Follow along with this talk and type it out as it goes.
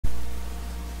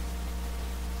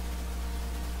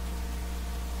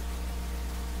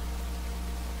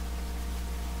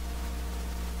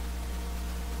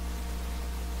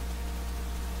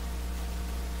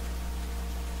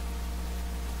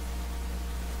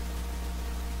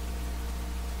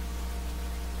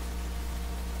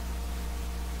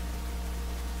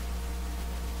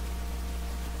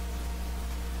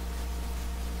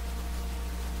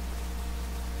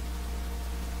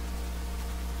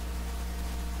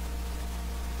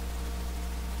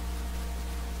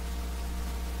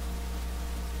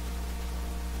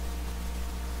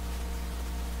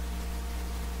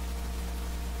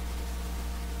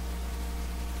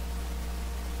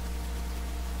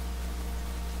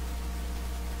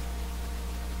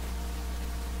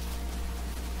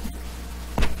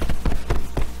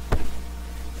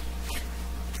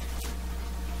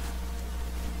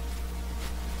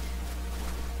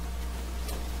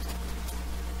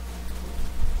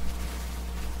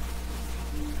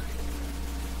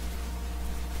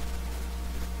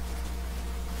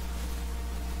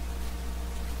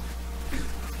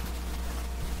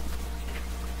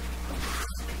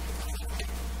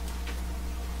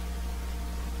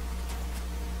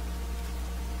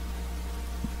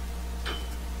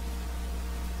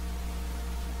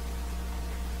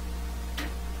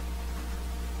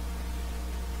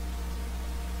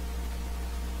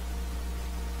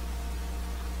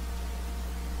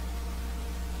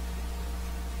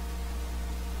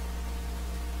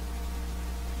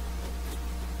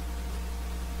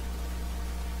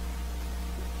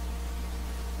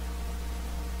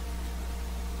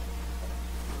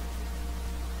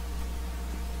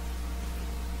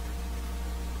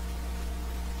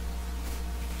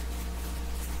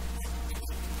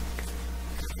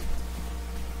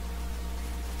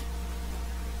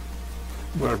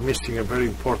we're missing a very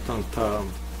important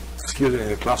student in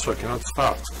the class, so I cannot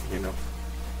start, you know.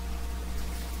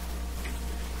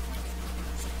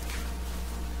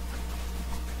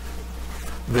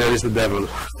 There is the devil.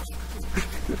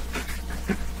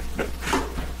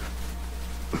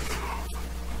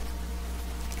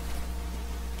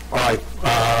 All right.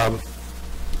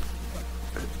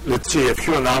 Let's see a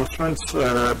few announcements.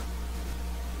 There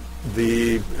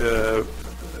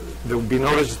will be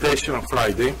no recitation on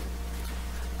Friday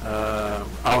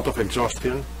out of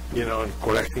exhaustion, you know, and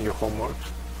correcting your homework.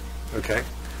 Okay.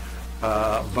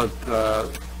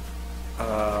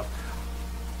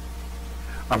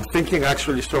 I'm thinking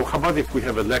actually, so how about if we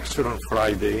have a lecture on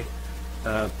Friday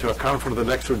to account for the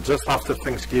lecture just after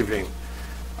Thanksgiving?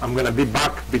 I'm going to be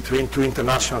back between 2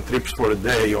 international trips for a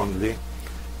day only.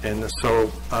 And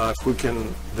so if we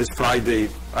can, this Friday,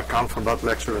 account for that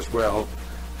lecture as well,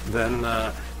 then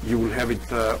you will have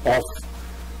it off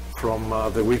from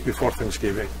the week before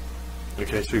Thanksgiving.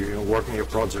 Okay, so you can work on your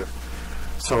project.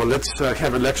 So let's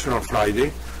have a lecture on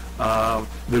Friday.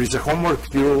 There is a homework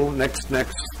due next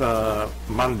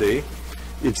Monday.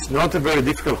 It's not a very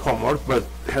difficult homework, but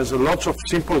has a lot of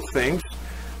simple things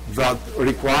that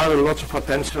require lots of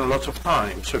attention and lots of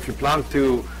time. So if you plan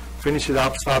to finish it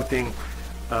up starting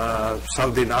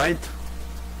Sunday night,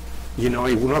 you know,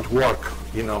 it will not work,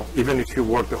 you know, even if you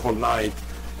work the whole night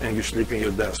and you sleep in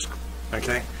your desk,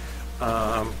 okay?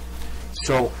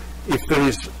 So if there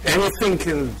is anything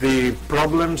in the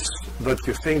problems that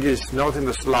you think is not in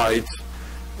the slides,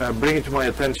 bring it to my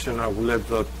attention. I will let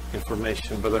that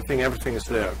information, but I think everything is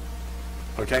there,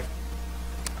 okay?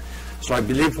 So I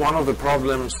believe one of the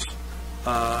problems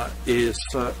is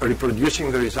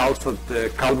reproducing the results that the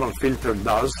Kalman filter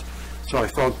does. So I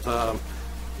thought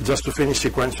just to finish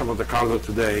Sequential Monte Carlo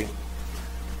today,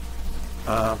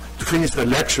 to finish the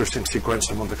lectures in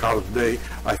Sequential Monte Carlo today,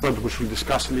 I thought we should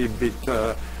discuss a little bit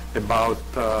about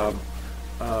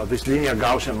these linear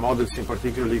Gaussian models, in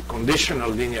particularly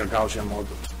conditional linear Gaussian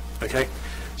models. Okay,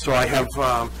 so I have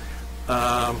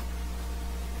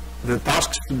the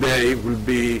tasks today will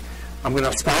be, I'm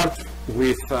going to start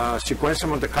with Sequential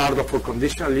Monte Carlo for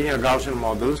conditional linear Gaussian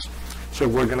models. So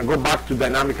we're going to go back to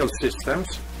dynamical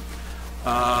systems.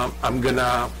 I'm going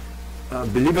to,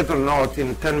 believe it or not,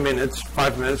 in 10 minutes,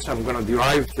 5 minutes, I'm going to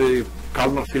derive the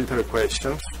Kalman filter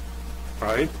equations,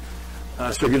 right?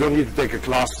 So you don't need to take a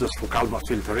class just for Kalman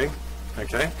filtering,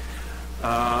 okay?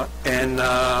 And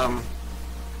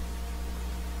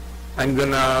I'm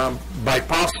going to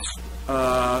bypass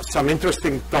some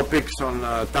interesting topics on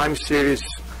time series,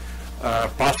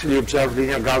 partially observed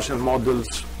linear Gaussian models,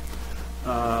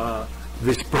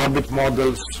 these Probit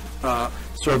models.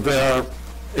 So there are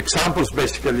examples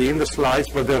basically in the slides,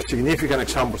 but there are significant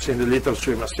examples in the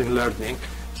literature in machine learning.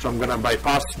 So I'm going to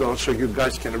bypass those so you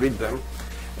guys can read them.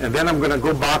 And then I'm going to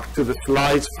go back to the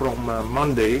slides from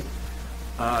Monday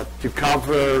to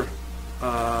cover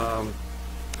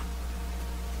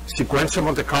Sequential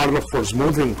Monte Carlo for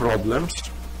smoothing problems.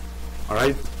 All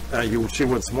right, you will see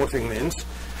what smoothing means.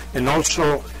 And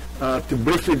also to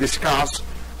briefly discuss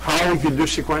how you do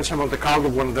Sequential Monte Carlo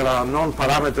when there are known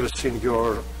parameters in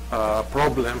your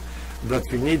problem that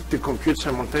you need to compute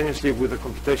simultaneously with the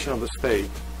computation of the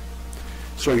state.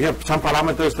 So you have some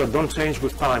parameters that don't change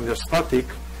with time, they're static,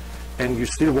 and you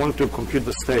still want to compute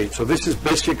the state. So this is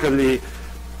basically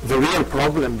the real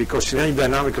problem, because in any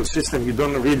dynamical system you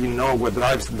don't really know what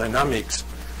drives the dynamics.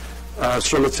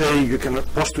 So let's say you can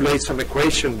postulate some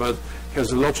equation but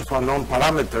has lots of unknown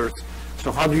parameters.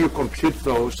 So how do you compute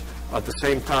those at the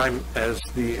same time as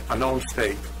the unknown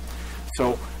state?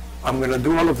 So I'm going to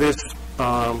do all of this,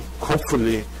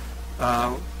 hopefully,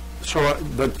 so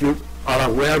that you are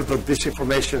aware that this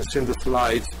information is in the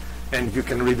slides and you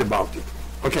can read about it.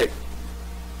 Okay.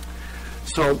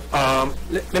 So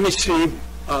let me see.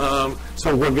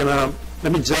 So we're going to,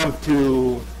 let me jump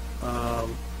to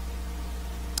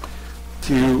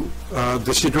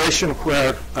the situation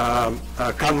where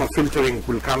Kalman filtering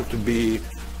will come to be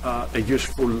a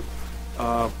useful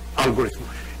algorithm.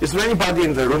 Is there anybody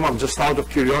in the room, I'm just out of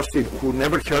curiosity, who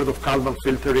never heard of Kalman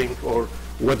filtering or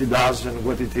what it does and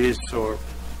what it is, or,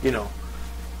 you know?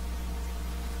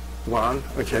 One,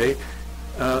 okay.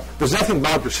 There's nothing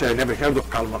bad to say, I never heard of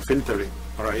Kalman filtering,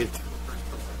 all right?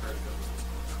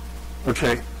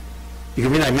 Okay. You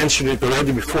mean I mentioned it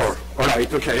already before? All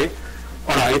right, okay.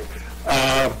 All right.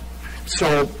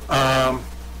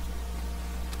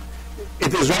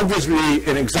 It is obviously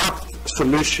an exact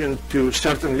solution to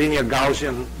certain linear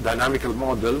Gaussian dynamical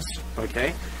models,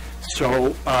 okay?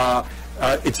 So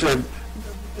it's a,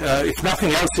 if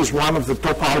nothing else, is one of the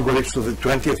top algorithms of the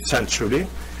 20th century.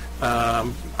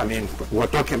 I mean, we're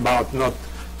talking about not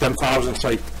 10,000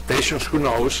 citations, who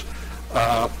knows.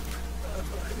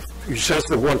 You search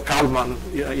the word Kalman,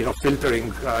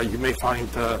 filtering, you may find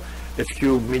a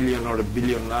few million or a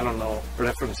billion, I don't know,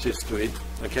 references to it,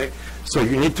 okay? So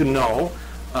you need to know,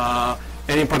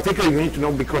 and in particular you need to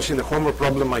know because in the homework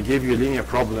problem I gave you a linear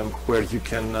problem where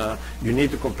you need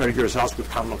to compare your results with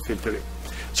Kalman filtering.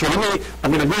 So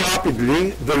I'm going to go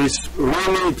rapidly. There is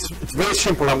really, it's very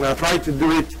simple. I'm going to try to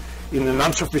do it in an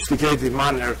unsophisticated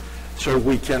manner so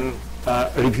we can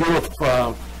review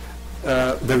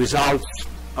the results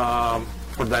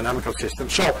for dynamical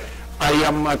systems. So I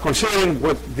am considering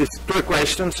these two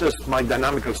equations as my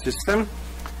dynamical system.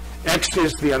 X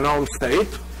is the unknown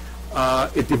state.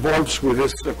 It evolves with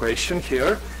this equation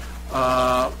here.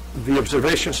 The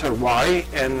observations are Y,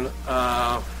 and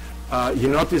you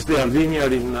notice they are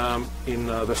linear in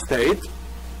the state.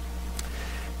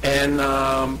 And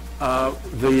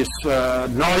this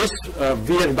noise,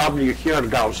 V and W here are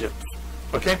Gaussian.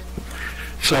 Okay?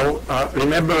 So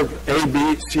remember A,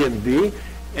 B, C, and D.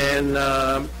 And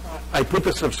I put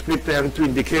a subscript n to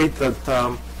indicate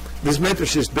that these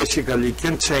matrices basically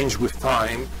can change with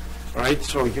time, right?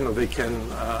 So, they can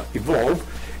evolve.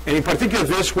 And in particular,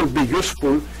 this will be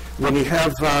useful when you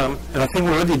have, and I think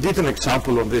we already did an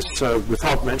example of this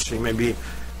without mentioning maybe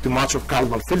too much of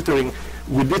Kalman filtering.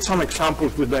 We did some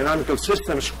examples with dynamical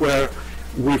systems where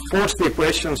we force the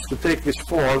equations to take this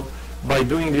form by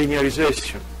doing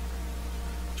linearization.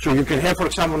 So you can have, for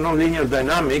example, nonlinear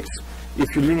dynamics.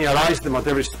 If you linearize them at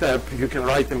every step, you can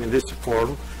write them in this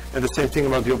form, and the same thing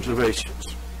about the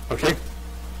observations, okay?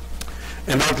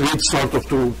 And that leads sort of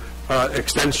to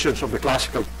extensions of the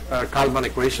classical Kalman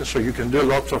equation, so you can do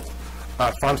lots of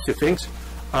fancy things,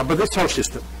 but that's our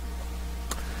system.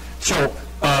 So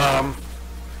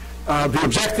the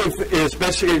objective is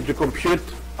basically to compute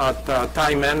at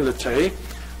time n, let's say,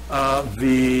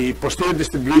 the posterior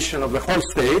distribution of the whole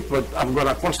state, but I'm going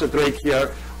to concentrate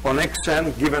here on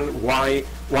xn given y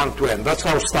 1 to n. That's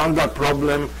our standard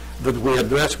problem that we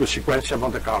address with sequential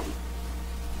Monte Carlo.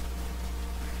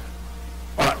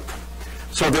 All right.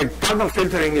 So the Kalman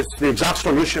filtering is the exact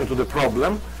solution to the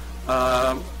problem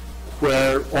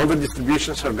where all the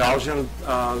distributions are Gaussian,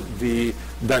 the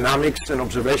dynamics and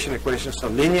observation equations are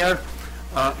linear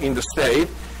in the state,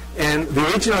 and the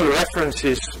original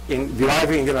references in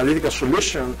deriving the analytical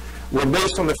solution were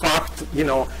based on the fact,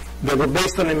 they were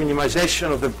based on a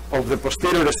minimization of the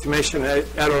posterior estimation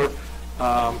error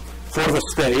for the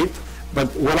state.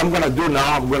 But what I'm going to do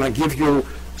now, I'm going to give you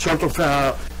sort of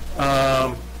a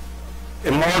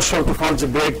more sort of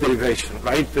algebraic derivation,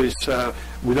 right?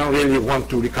 We don't really want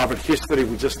to recover history.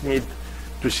 We just need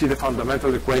to see the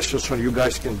fundamental equations so you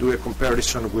guys can do a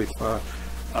comparison with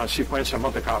sequential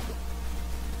Monte Carlo.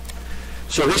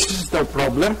 So this is the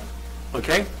problem,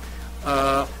 okay?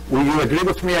 Will you agree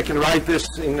with me? I can write this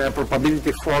in a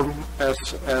probability form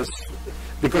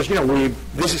because,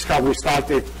 this is how we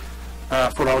started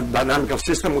for our dynamical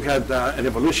system. We had an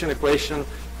evolution equation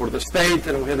for the state,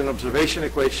 and we had an observation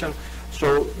equation.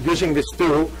 So using these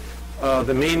two,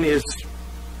 the mean is,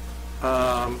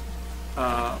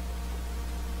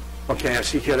 okay, I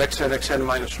see here xn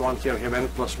minus 1, here I have n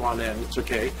plus 1n, it's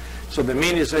okay. So the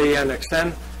mean is an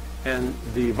xn, and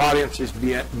the variance is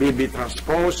bb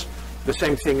transpose. The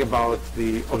same thing about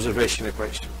the observation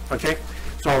equation, okay?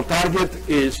 So our target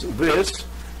is this,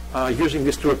 using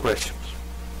these two equations.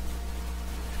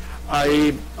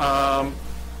 I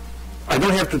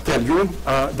don't have to tell you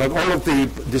that all of the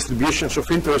distributions of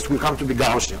interest will come to be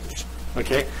Gaussians,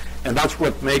 okay? And that's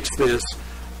what makes this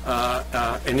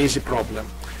an easy problem.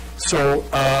 So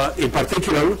in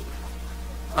particular,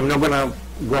 I'm not going to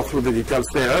go through the details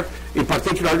there. In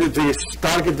particular, this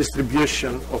target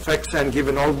distribution of xn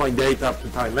given all my data up to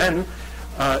time n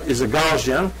is a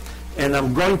Gaussian, and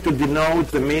I'm going to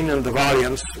denote the mean and the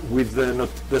variance with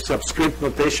the subscript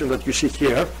notation that you see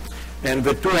here. And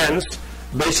the two n's,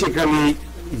 basically,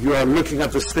 you are looking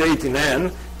at the state in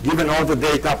n given all the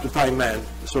data up to time n.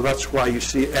 So that's why you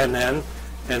see nn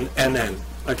and nn,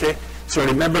 okay? So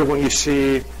remember when you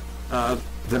see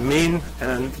the mean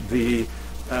and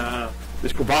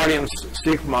this covariance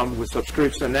sigma with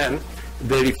subscripts and n,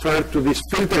 they refer to this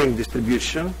filtering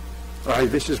distribution, right?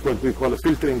 This is what we call a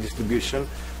filtering distribution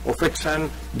of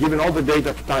xn given all the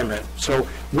data to time n. So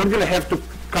we're going to have to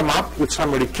come up with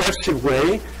some recursive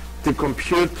way to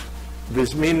compute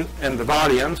this mean and the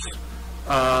variance,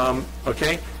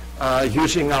 okay,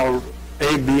 using our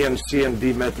A, B, and C, and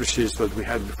D matrices that we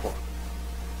had before.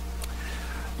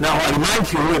 Now, I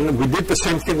remind you, and we did the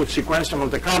same thing with sequential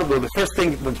Monte Carlo, the first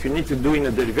thing that you need to do in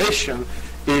a derivation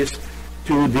is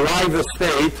to derive the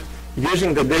state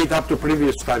using the data up to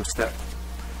previous time step.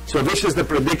 So this is the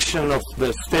prediction of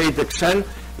the state xn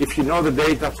if you know the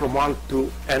data from 1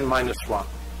 to n minus 1.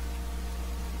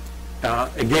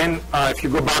 Again, if you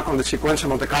go back on the sequential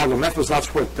Monte Carlo methods,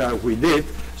 that's what we did.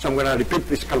 So I'm going to repeat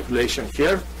this calculation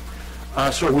here.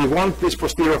 So we want this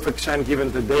posterior of xn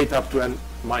given the data up to n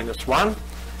minus 1.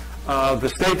 The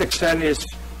state xn is,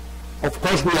 of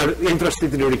course, we are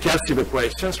interested in the recursive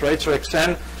equations, right? So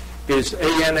xn is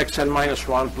an xn minus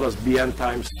 1 plus bn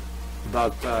times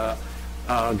that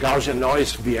Gaussian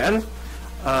noise vn.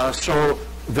 So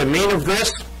the mean of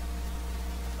this,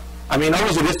 I mean,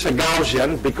 obviously this is a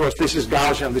Gaussian because this is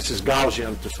Gaussian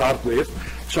to start with.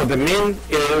 So the mean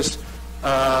is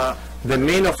the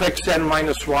mean of xn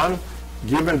minus 1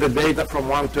 given the data from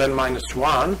 1 to n minus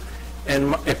 1.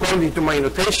 And according to my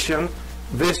notation,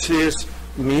 this is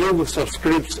mu with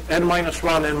subscripts n minus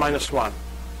 1, n minus 1.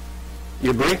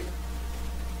 You agree?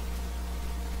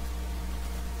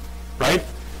 Right?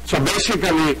 So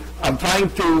basically, I'm trying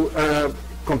to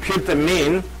compute the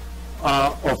mean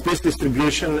of this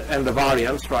distribution and the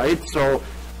variance, right? So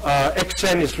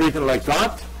xn is written like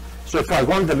that. So if I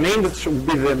want the mean, this would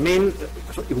be the mean,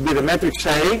 it would be the matrix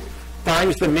A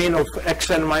times the mean of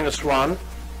xn minus 1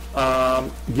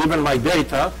 given my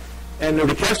data. And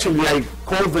recursively, I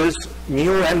call this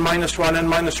mu n minus 1, n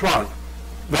minus 1.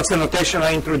 That's the notation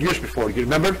I introduced before. You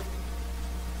remember?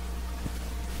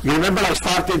 You remember I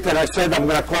started and I said I'm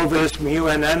going to call this mu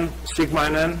n, sigma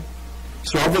n.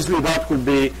 So obviously that would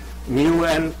be mu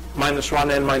n minus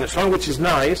 1, n minus 1, which is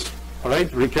nice. All right?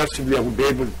 Recursively, I would be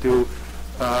able to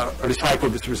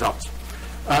recycle these results.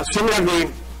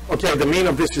 Similarly, okay, the mean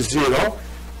of this is 0.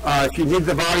 If you need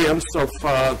the variance of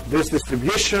this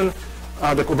distribution,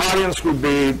 the covariance would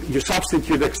be, you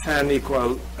substitute xn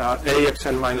equal a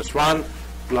xn minus 1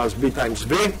 plus b times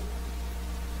v.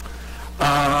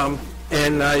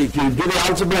 And if you do the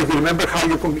algebra, if you remember how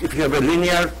you, if you have a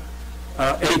linear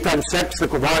a times x, the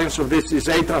covariance of this is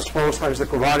a transpose times the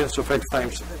covariance of x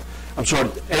times, I'm sorry,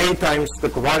 a times the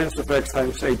covariance of x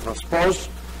times a transpose.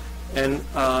 And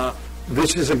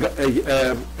this is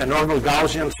a normal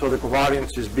Gaussian, so the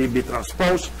covariance is b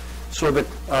transpose. So the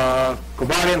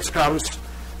covariance comes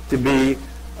to be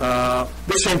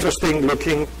this interesting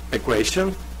looking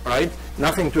equation, right?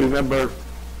 Nothing to remember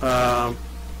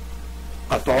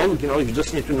at all. You know, you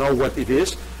just need to know what it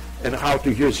is and how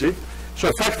to use it. So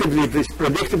effectively, this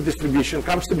predictive distribution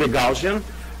comes to be Gaussian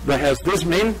that has this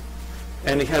mean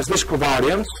and it has this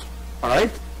covariance, all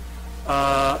right?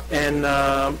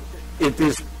 It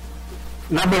is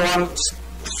number one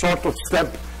sort of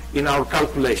step in our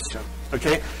calculation,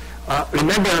 okay?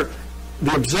 Remember,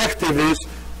 the objective is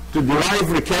to derive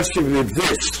recursively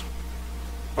this,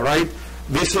 all right?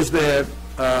 This is the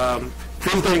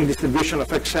filtering distribution of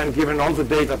xn given all the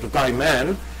data to time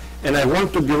n, and I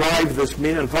want to derive this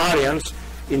mean and variance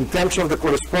in terms of the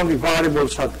corresponding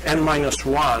variables at n minus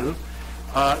 1.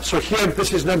 So here,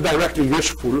 this is not directly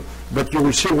useful, but you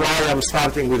will see why I'm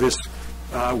starting with this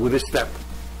step.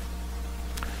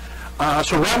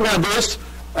 So what I'm going to do is,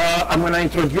 I'm going to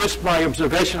introduce my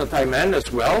observation at time n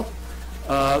as well.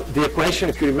 The equation,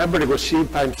 if you remember, it was c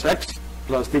times x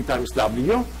plus d times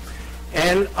w.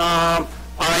 And I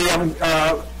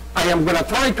am going to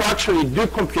try to actually do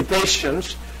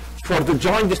computations for the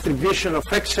joint distribution of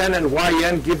xn and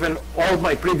yn given all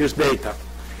my previous data.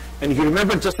 And you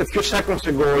remember just a few seconds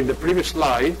ago in the previous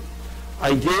slide,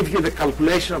 I gave you the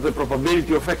calculation of the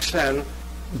probability of xn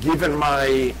given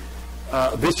my,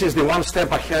 this is the one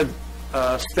step ahead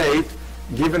state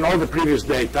given all the previous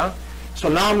data. So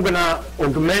now I'm going to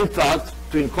augment that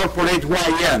to incorporate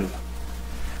yn.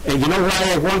 And you know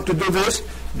why I want to do this?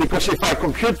 Because if I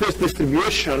compute this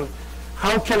distribution,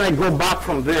 how can I go back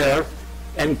from there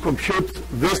and compute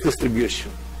this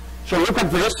distribution? So look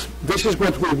at this. This is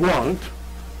what we want.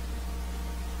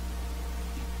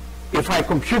 If I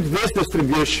compute this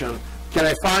distribution, can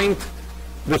I find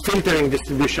the filtering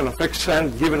distribution of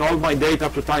xn given all my data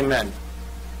up to time n?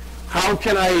 How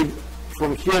can I,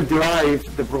 from here, derive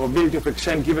the probability of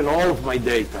xn given all of my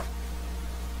data?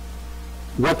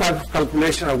 What type of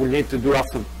calculation I will need to do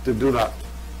after to do that?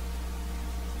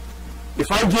 If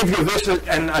I give you this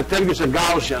and I tell you it's a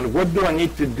Gaussian, what do I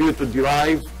need to do to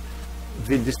derive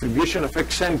the distribution of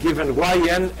xn given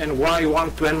yn and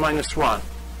y1 to n minus 1?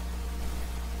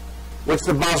 What's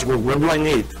the buzzword? What do I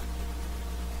need?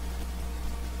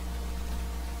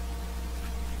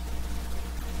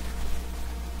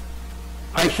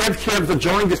 I have here the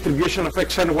joint distribution of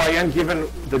xn, yn given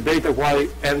the data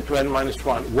yn to n minus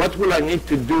 1. What will I need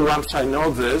to do once I know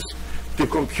this to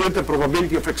compute the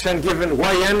probability of xn given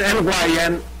yn and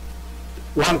yn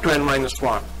 1 to n minus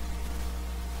 1?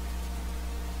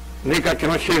 Nick, I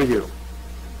cannot hear you.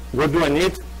 What do I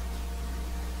need?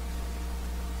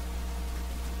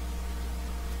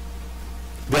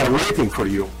 They're waiting for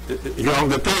you. You're on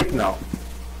the tape now.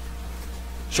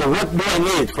 So what do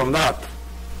I need from that?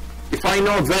 If I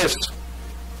know this,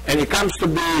 and it comes to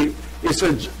be,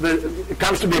 it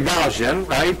comes to be a Gaussian,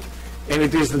 right? And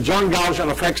it is the joint Gaussian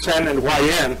of xn and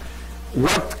yn.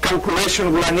 What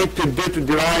calculation will I need to do to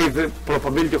derive the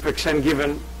probability of xn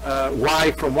given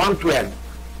y from 1 to n?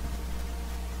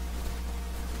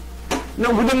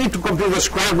 No, we don't need to complete the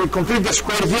square. We completed the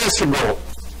square years ago.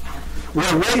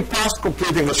 We're way past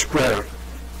completing the square.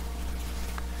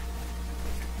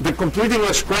 The completing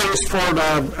the square is for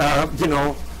the, you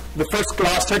know, the first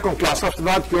class, second class. After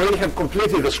that, you already have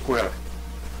completed the square.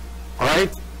 All right?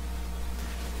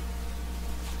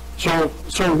 So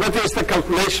what is the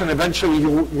calculation eventually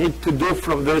you need to do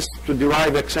from this to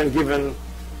derive xn given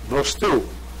those two?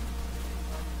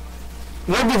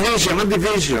 No division, no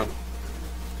division.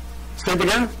 Say it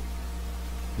again?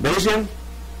 Bayesian?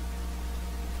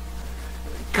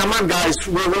 Come on, guys.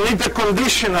 We will need the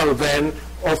conditional then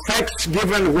of x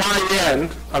given yn,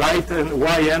 right, and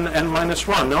yn n minus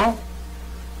 1, no?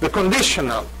 The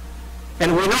conditional.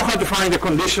 And we know how to find the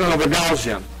conditional of a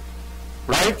Gaussian,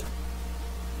 right?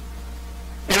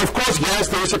 And of course, yes,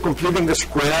 there is a completing the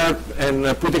square and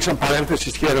putting some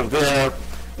parentheses here and there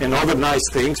and other nice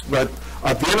things. But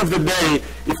at the end of the day,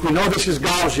 if we know this is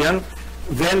Gaussian,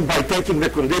 then by taking the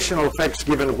conditional of x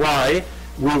given y,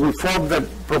 we will form the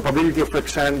probability of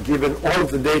xn given all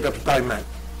of the data to time n.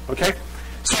 Okay?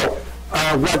 So,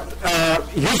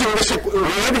 using this, we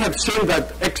already have seen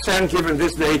that xn given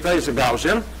this data is a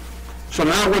Gaussian. So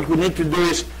now what we need to do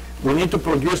is we need to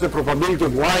produce the probability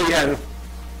of yn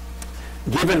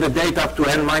given the data up to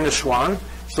n minus 1.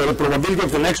 So the probability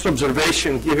of the next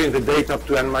observation given the data up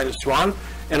to n minus 1.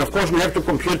 And of course we have to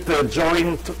compute the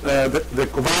joint, the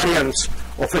covariance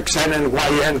of xn and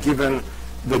yn given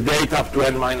the data up to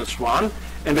n minus 1.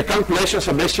 And the calculations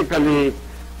are basically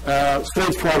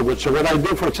straightforward. So what I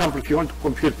do, for example, if you want to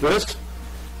compute this,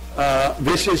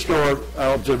 this is your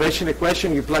observation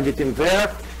equation. You plug it in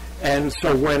there. And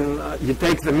so when you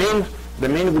take the mean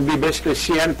would be basically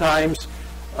Cn times,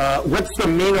 what's the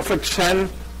mean of xn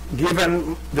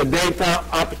given the data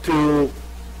up to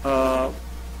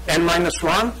n minus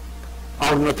 1?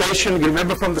 Our notation, you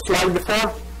remember from the slide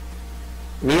before?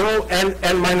 Mu n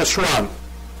n minus 1.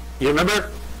 You remember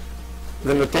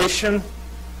the notation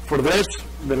for this?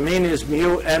 The mean is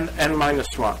mu n n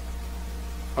minus 1.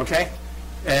 Okay?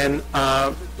 And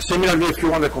similarly, if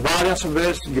you want the covariance of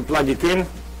this, you plug it in.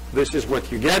 This is what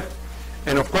you get.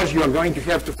 And of course, you are going to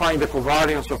have to find the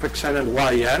covariance of xn and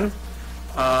yn.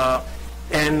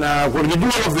 When you do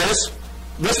all of this,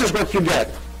 this is what you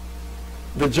get.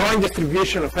 The joint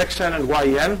distribution of xn and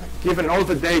yn, given all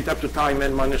the data up to time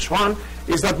n minus 1,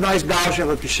 is that nice Gaussian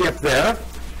that you see up there,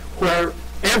 where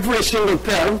every single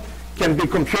term can be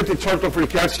computed sort of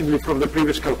recursively from the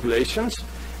previous calculations.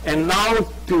 And now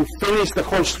to finish the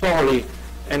whole story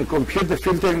and compute the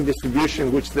filtering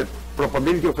distribution, which the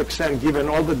probability of xn given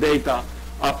all the data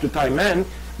up to time n,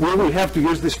 we will have to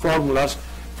use these formulas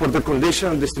for the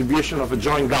conditional distribution of a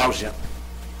joint Gaussian.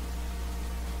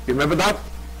 You remember that?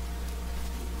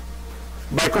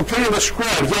 By computing the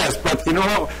square, yes, but you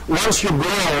know, once you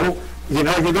grow, you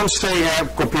know, you don't say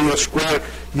compute the square.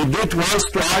 You do it once,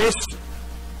 twice,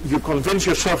 you convince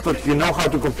yourself that you know how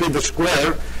to complete the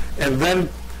square, and then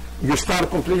you start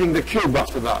completing the cube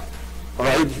after that. All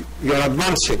right? You're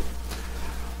advancing.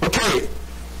 Okay,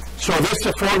 so this is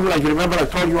a formula. You remember I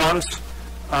told you once,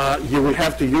 you will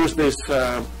have to use this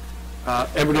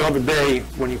every other day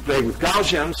when you play with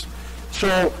Gaussians.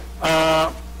 So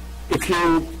if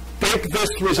you take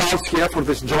these results here for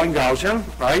this joint Gaussian,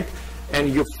 right, and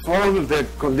you form the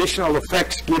conditional of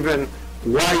x given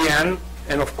yn,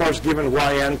 and of course given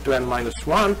yn to n minus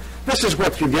 1, this is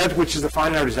what you get, which is the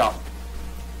final result.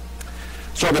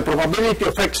 So the probability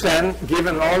of xn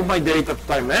given all my data to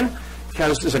time n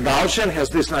is a Gaussian, has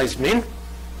this nice mean,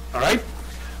 all right,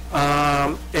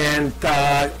 and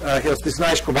has this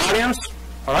nice covariance,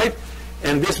 all right,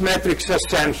 and this matrix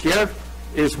Sn here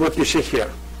is what you see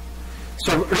here.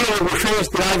 So really we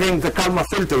finished deriving the Kalman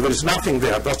filter. There is nothing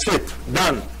there. That's it.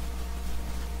 Done.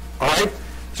 All right?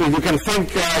 So you can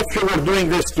think if you were doing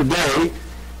this today,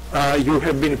 you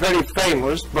have been very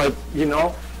famous, but you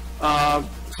know,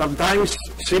 sometimes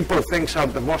simple things are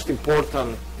the most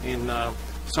important in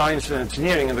science and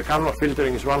engineering, and the Kalman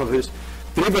filtering is one of these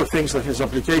trivial things that has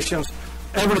applications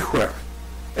everywhere.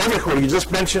 Everywhere. You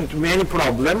just mention to me any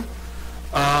problem,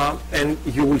 and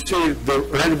you will see the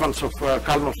relevance of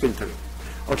Kalman filtering.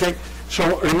 Okay,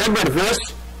 so remember this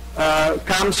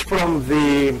comes from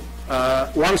the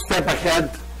one step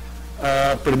ahead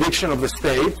prediction of the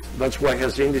state. That's why it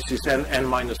has indices n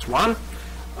minus 1.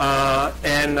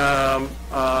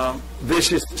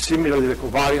 This is similarly the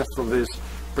covariance of this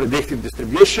predicted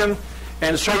distribution.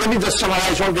 And so let me just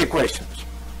summarize all the equations.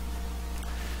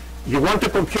 You want to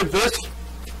compute this,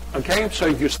 okay? So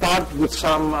you start with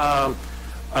some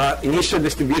initial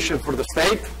distribution for the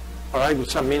state, all right,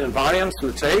 with some mean and variance,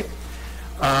 let's say.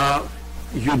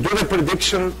 You do the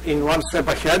prediction in one step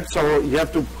ahead, so you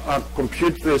have to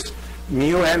compute this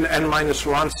mu n minus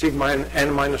 1, sigma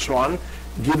n minus 1,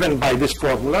 given by these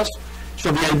formulas.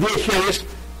 So the idea here is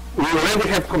we already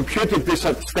have computed this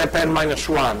at step n minus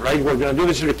 1, right? We're going to do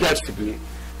this recursively.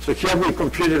 So here we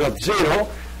computed at 0.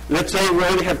 Let's say we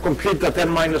already have computed at n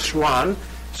minus 1.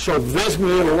 So this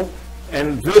mu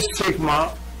and this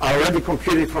sigma are already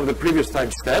computed from the previous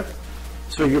time step.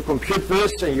 So you compute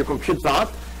this and you compute that.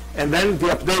 And then the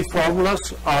update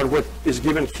formulas are what is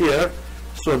given here.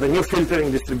 So the new filtering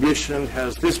distribution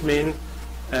has this mean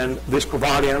and this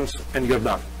covariance, and you're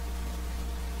done.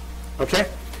 Okay?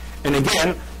 And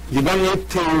again, you don't need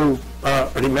to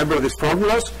remember these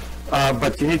formulas,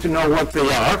 but you need to know what they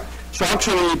are. So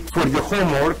actually, for your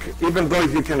homework, even though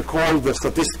you can call the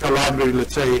statistical library,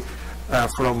 let's say,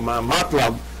 from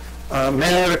MATLAB,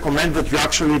 may I recommend that you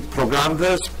actually program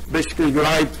this? Basically, you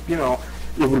write, you know,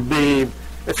 it will be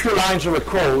a few lines of a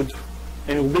code,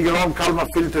 and it will be your own Kalman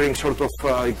filtering sort of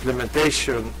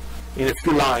implementation in a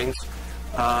few lines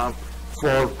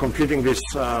for computing this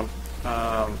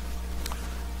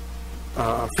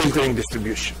filtering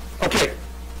distribution. Okay.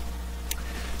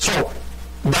 So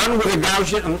done with the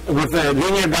Gaussian, with the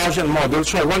linear Gaussian model.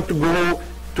 So I want to go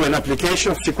to an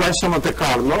application of Sequential Monte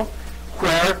Carlo,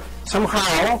 where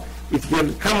somehow it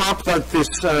can come up that this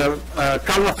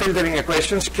Kalman filtering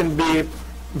equations can be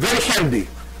very handy.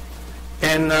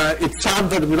 And it's sad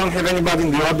that we don't have anybody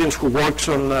in the audience who works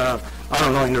on, I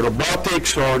don't know, in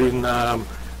robotics or in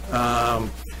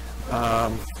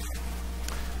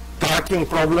tracking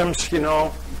problems, you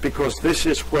know, because this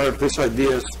is where these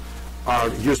ideas are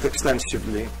used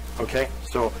extensively, okay?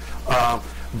 So,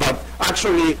 but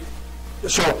actually,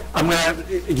 so I'm going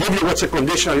to give you what's a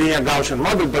conditional linear Gaussian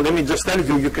model, but let me just tell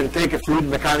you, you can take a fluid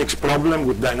mechanics problem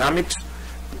with dynamics,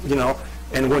 you know,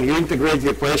 and when you integrate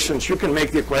the equations, you can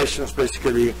make the equations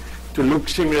basically to look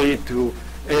similarly to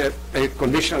a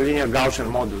conditional linear Gaussian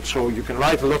model. So you can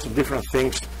write a lot of different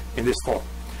things in this form.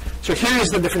 So here is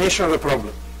the definition of the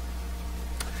problem.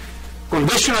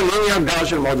 Conditional linear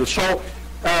Gaussian model. So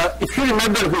if you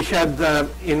remember, we had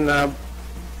in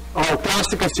our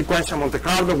classical sequential Monte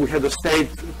Carlo, we had a state,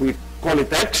 we call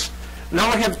it x. Now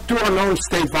I have two unknown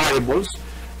state variables,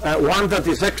 one that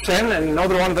is xn and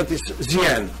another one that is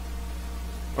zn.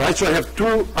 Right, so I have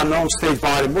two unknown state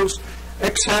variables,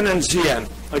 xn and zn,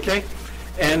 okay?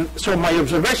 And so my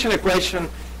observation equation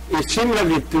is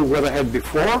similarly to what I had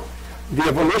before. The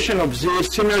evolution of z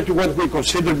is similar to what we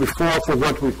considered before for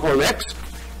what we call x.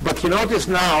 But you notice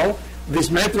now, these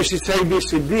matrices A, B,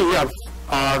 C, D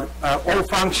are all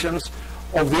functions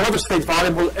of the other state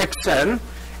variable xn.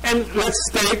 And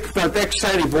let's take that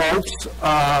xn evolves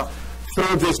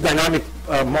through this dynamic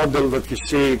model that you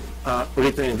see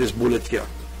written in this bullet here.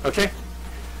 Okay?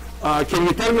 Can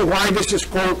you tell me why this is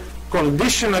called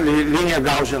conditionally linear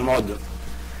Gaussian model?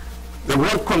 The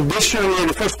word conditionally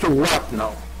refers to what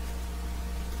now?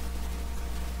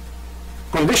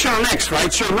 Conditional x,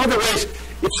 right? So in other words,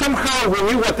 if somehow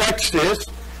we knew what x is,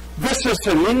 this is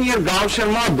a linear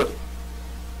Gaussian model.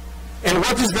 And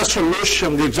what is the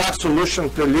solution, the exact solution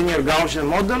to a linear Gaussian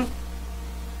model?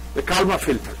 The Kalman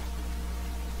filter.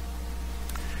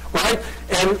 Right?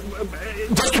 And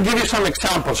just to give you some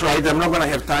examples, right? I'm not going to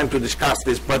have time to discuss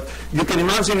this, but you can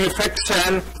imagine if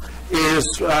xn is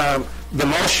the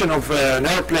motion of an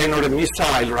airplane or a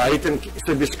missile, right? And it's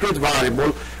a discrete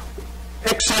variable.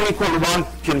 Xn equal 1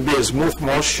 can be a smooth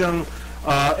motion.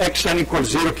 Xn equal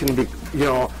 0 can be, you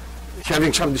know,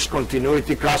 having some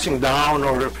discontinuity, crashing down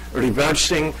or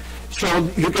reversing. So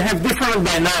you can have different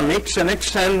dynamics, and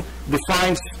Xn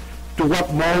defines to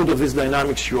what mode of this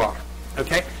dynamics you are.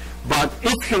 Okay? But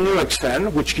if you knew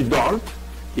Xn, which you don't,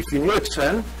 if you knew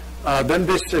Xn, then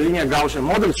this is a linear Gaussian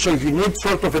model, so you need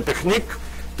sort of a technique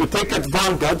to take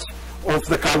advantage of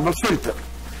the Kalman filter.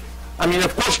 I mean,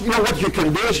 of course, you know what you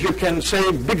can do is you can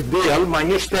say, big deal, my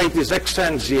new state is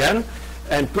xn zn,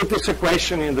 and put this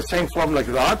equation in the same form like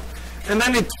that, and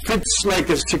then it fits like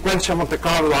a sequential Monte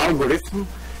Carlo algorithm,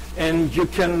 and you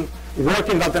can work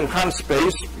in that enhanced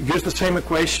space, use the same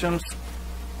equations,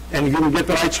 and you will get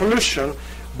the right solution.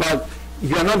 But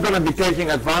you're not going to be taking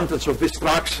advantage of this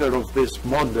structure of this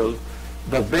model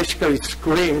that basically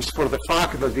screams for the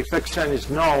fact that if xn is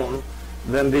known,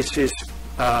 then this is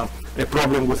a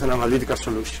problem with an analytical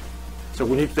solution. So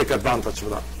we need to take advantage of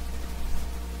that.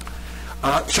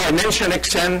 So I mentioned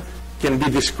xn can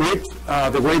be discrete.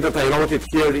 The way that I wrote it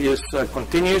here is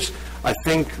continuous. I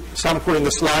think somewhere in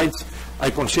the slides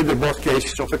I consider both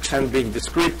cases of xn being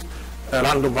discrete, a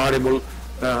random variable,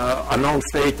 unknown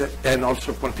state, and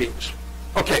also continuous.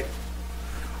 Okay.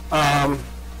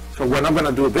 So we're not going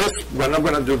to do this. We're not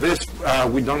going to do this.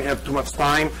 We don't have too much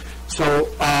time. So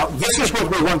this is what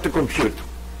we want to compute.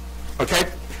 Okay?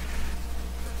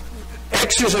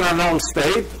 X is an unknown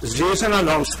state, Z is an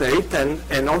unknown state,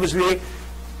 and obviously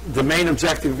the main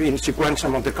objective in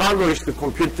sequential Monte Carlo is to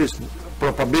compute these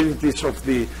probabilities of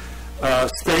the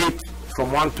state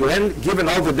from 1 to n, given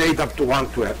all the data up to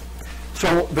 1 to n.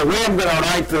 So the way I'm going to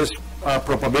write this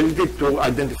probability to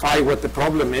identify what the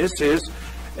problem is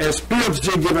as P of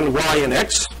Z given Y and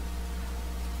X,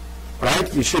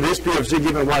 right? You see this, P of Z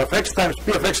given Y of X times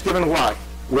P of X given Y.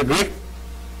 We agree?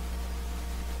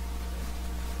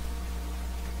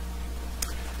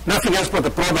 Nothing else but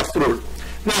the product rule.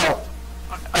 Now,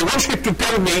 I want you to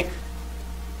tell me,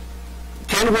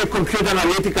 can we compute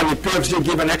analytically P of Z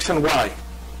given X and Y?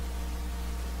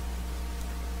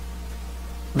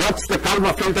 That's the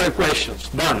Kalman filter equations.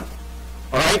 Done.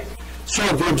 All right? So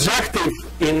the objective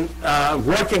in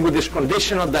working with these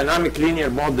conditional dynamic linear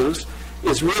models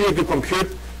is really to compute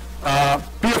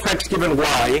P of X given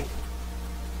Y.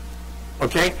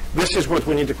 Okay? This is what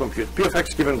we need to compute. P of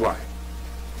X given Y.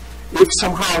 If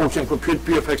somehow we can compute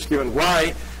P of X given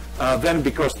Y, then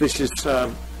because this is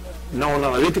known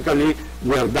analytically,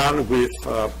 we're done with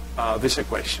this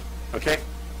equation. Okay?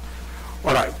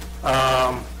 All right.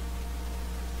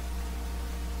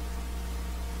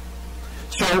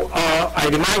 So I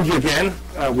remind you again,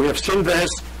 we have seen this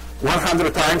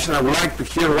 100 times, and I would like to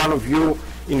hear one of you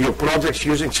in your projects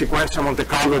using sequential Monte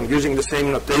Carlo and using the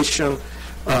same notation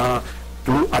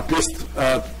to at least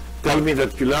tell me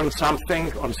that you learned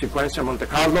something on sequential Monte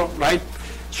Carlo, right?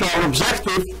 So our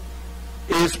objective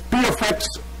is P of X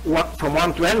from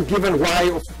 1 to n given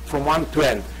Y from 1 to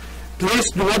n. Please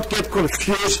do not get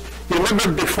confused. You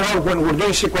remember before when we were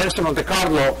doing sequential Monte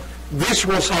Carlo, this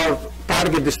was our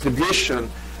target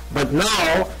distribution, but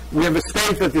now we have a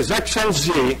state that is X and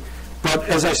Z, but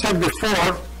as I said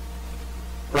before,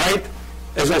 right?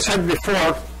 As I said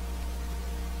before,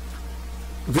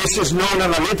 this is known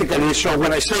analytically, so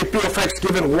when I say P of X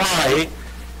given Y,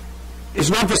 it's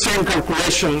not the same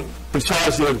calculation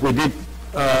precisely that we did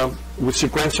with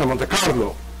sequential Monte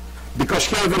Carlo, because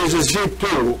here there is a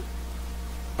Z2,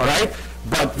 all right?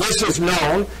 But this is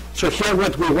known, so here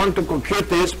what we want to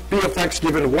compute is P of X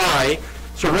given Y.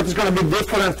 So what is going to be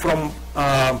different from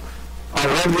our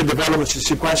earlier developments in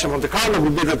sequential Monte Carlo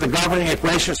would be that the governing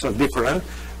equations are different,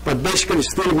 but basically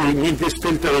still we need this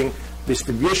filtering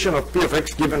distribution of P of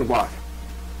X given Y.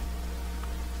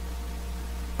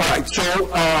 All right, so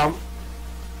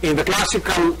in the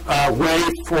classical way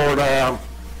for,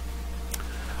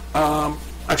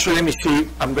 actually let me see,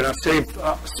 I'm going to save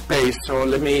space, so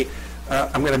let me,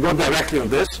 I'm going to go directly on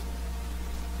this.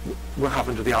 What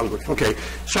happened to the algorithm? Okay,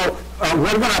 so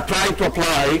we're going to try to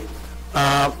apply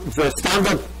the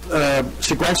standard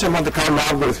sequential Monte Carlo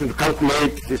algorithm to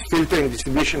calculate this filtering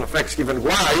distribution of X given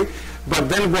Y, but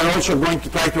then we're also going to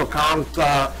try to account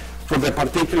for the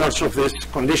particulars of this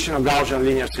conditional Gaussian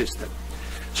linear system.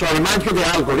 So I remind you the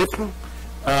algorithm,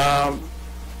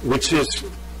 which is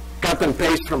cut and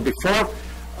paste from before.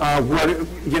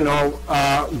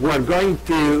 We're going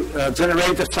to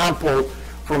generate a sample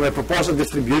from a proposal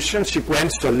distribution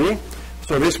sequentially.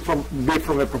 So this will be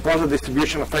from a proposal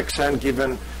distribution of xn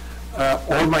given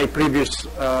all my previous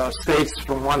states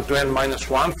from 1 to n minus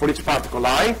 1 for each particle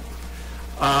I.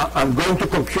 I'm going to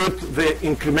compute the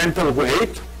incremental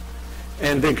weight,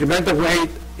 and the incremental weight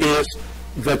is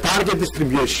the target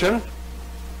distribution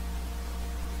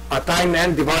at time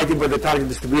n divided by the target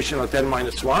distribution at n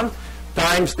minus 1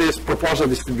 times this proposal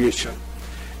distribution.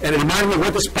 And remind me,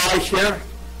 what is pi here?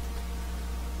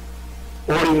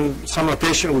 Or in some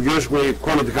notation we use, we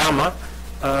call it gamma.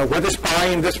 What is pi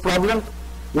in this problem?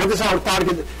 What is our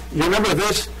target? You remember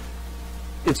this?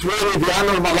 It's really the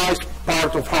anormalized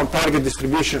part of our target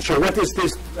distribution. So what is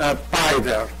this pi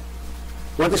there?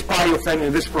 What is pi of n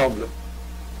in this problem?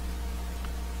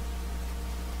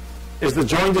 Is the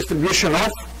joint distribution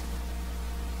of?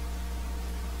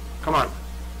 Come on.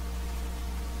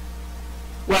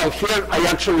 Well, here I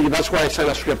actually, that's why I said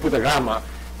I should put a gamma.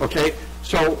 Okay,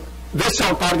 so this is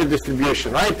our target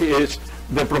distribution, right? Is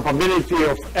the probability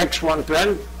of x1 to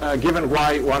n given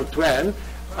y1 to n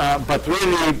but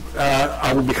really,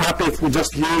 I would be happy if we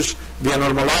just use the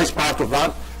normalized part of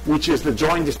that, which is the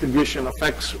joint distribution of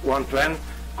x 1 to n,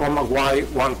 comma y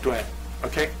 1 to n.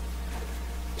 Okay?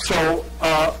 So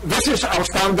this is our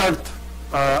standard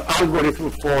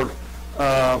algorithm for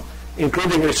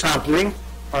including resampling,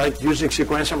 right, using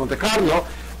sequential Monte Carlo.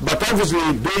 But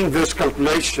obviously, doing this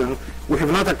calculation, we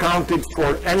have not accounted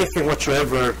for anything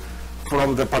whatsoever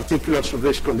from the particulars of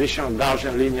this conditional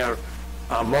Gaussian linear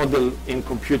model in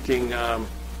computing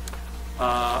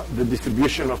the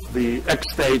distribution of the x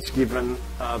states given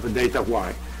the data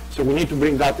y. So we need to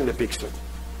bring that in the picture.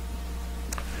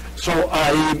 So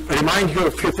I remind you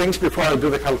of a few things before I do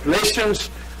the calculations.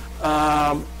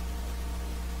 I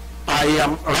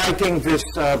am writing this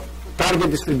target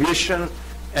distribution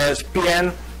as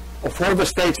Pn of all the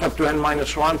states up to n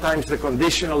minus 1 times the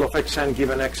conditional of xn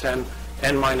given xn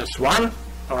n minus 1,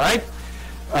 all right?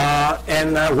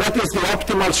 And what is the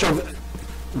optimal? So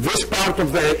this part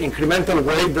of the incremental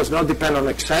weight does not depend on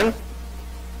xn,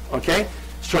 okay?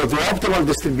 So the optimal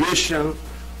distribution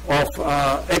of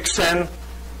xn,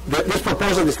 this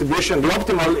proposal distribution, the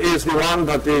optimal is the one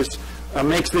that is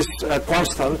makes this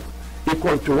constant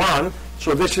equal to 1.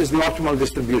 So this is the optimal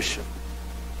distribution.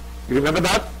 You remember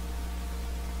that?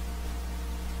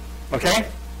 Okay?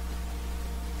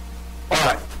 All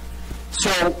right.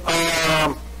 So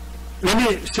let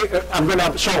me see, I'm gonna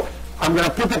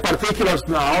put the particulars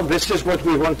now. This is what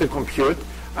we want to compute.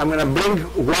 I'm gonna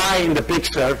bring y in the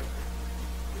picture,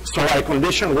 so I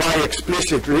condition y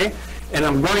explicitly, and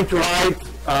I'm going to write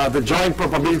the joint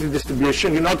probability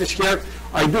distribution. You notice here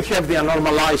I do have the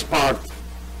anormalized part.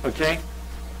 Okay?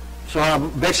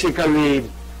 So basically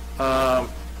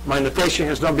my notation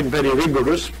has not been very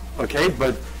rigorous. Okay,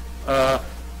 but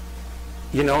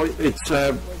you know, it's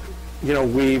you know,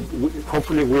 we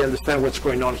hopefully we understand what's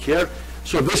going on here.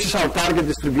 So this is our target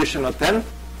distribution at 10,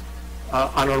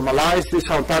 anormalized. This is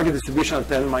our target distribution at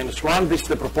 10 minus 1. This is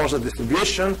the proposal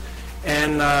distribution,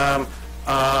 and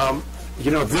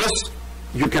you know, this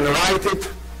you can write it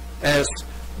as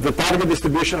the target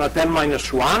distribution at 10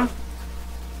 minus 1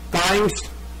 times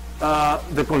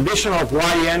the condition of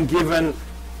yn given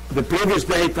the previous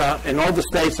data and all the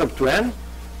states up to n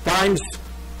times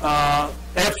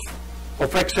f of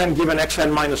xn given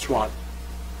xn minus 1.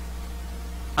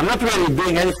 I'm not really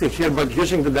doing anything here but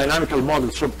using the dynamical model.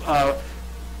 So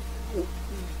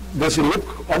does it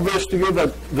look obvious to you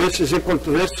that this is equal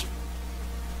to this?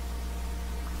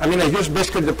 I mean, I use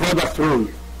basically the product rule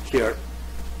here.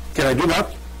 Can I do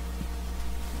that?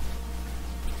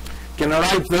 Can I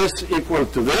write this equal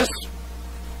to this?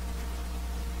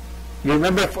 You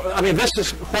remember, I mean,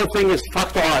 this whole thing is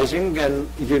factorizing, and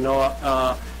you know,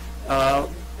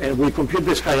 and we compute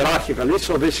this hierarchically.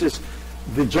 So this is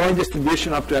the joint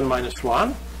distribution up to n minus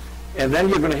 1, and then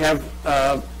you're going to have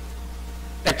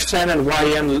xn and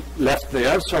yn left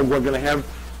there. So we're going to have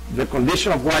the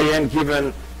condition of yn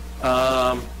given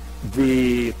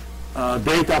the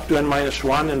data up to n minus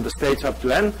 1 and the states up to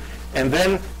n, and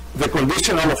then the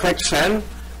conditional of xn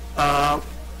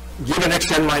given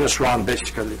xn minus 1,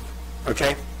 basically.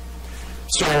 Okay?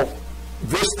 So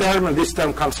this term and this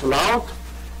term cancel out,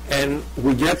 and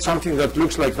we get something that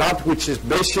looks like that, which is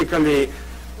basically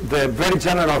the very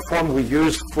general form we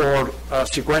use for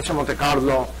sequential Monte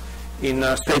Carlo in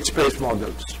state space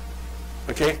models.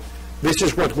 Okay? This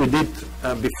is what we did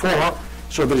before,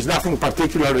 so there is nothing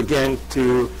particular again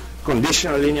to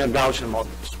conditional linear Gaussian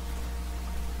models.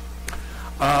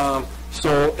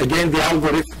 So again, the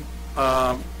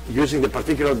algorithm using the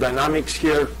particular dynamics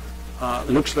here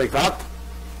looks like that.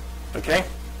 Okay?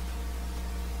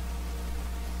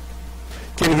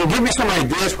 Can you give me some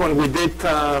ideas when we did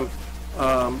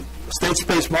state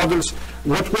space models?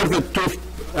 What were the two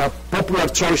popular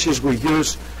choices we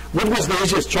used? What was the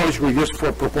easiest choice we used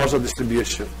for proposal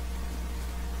distribution?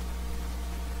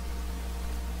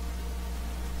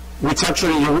 Which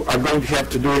actually you are going to have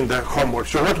to do in the homework.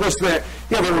 So what was the,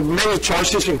 yeah, there were many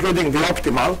choices, including the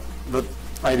optimal, that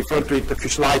I referred to it a few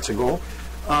slides ago.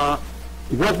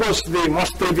 What was the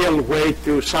most trivial way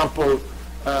to sample?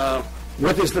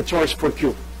 What is the choice for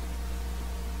Q?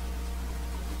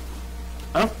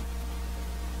 Huh?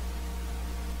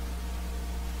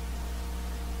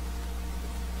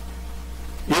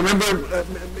 You remember,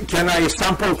 can I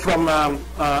sample from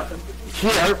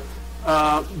here?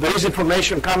 There is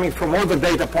information coming from all the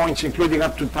data points, including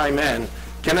up to time n.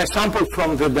 Can I sample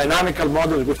from the dynamical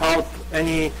model without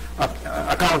any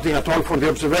accounting at all for the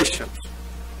observations?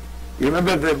 You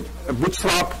remember the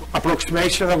bootstrap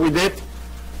approximation that we did?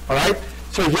 All right?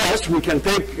 So yes, we can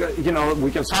take, you know,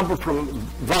 we can sample from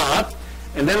that,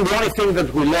 and then the only thing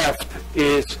that we left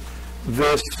is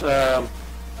this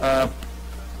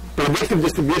predictive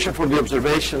distribution for the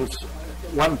observations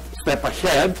one step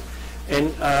ahead.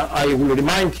 And I will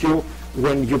remind you,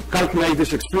 when you calculate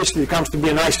this explicitly, it comes to be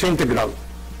a nice integral.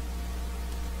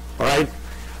 All right?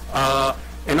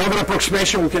 Another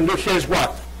approximation we can do here is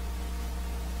what?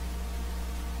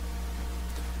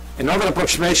 Another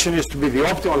approximation is to be the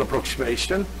optimal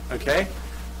approximation, okay?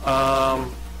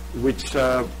 Which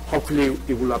hopefully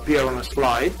it will appear on a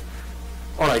slide.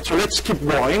 All right, so let's keep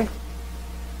going.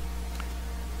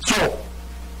 So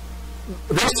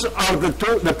these are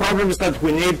the problems that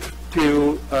we need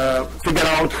to figure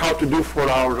out how to do for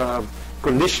our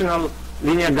conditional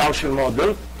linear Gaussian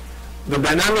model. The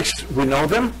dynamics, we know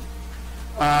them.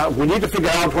 We need to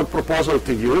figure out what proposal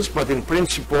to use, but in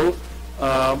principle,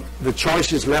 the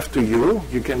choice is left to you.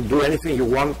 You can do anything you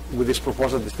want with this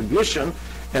proposal distribution.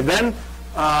 And then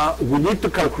we need to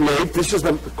calculate, this is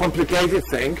the complicated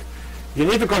thing, you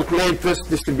need to calculate this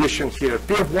distribution here,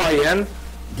 P of yn,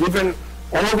 given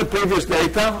all the previous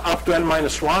data up to n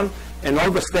minus 1 and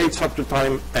all the states up to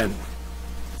time n.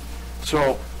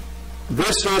 So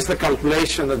this is the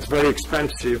calculation that's very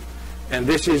expensive, and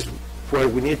this is where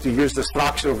we need to use the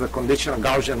structure of the conditional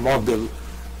Gaussian model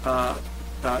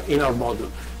in our model.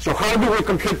 So how do we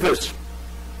compute this?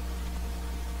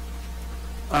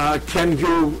 Can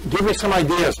you give me some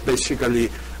ideas, basically?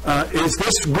 Is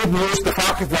this good news, the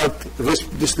fact that this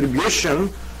distribution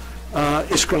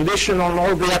is conditional on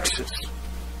all the x's?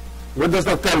 What does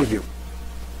that tell you?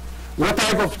 What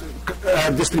type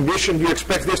of distribution do you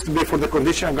expect this to be for the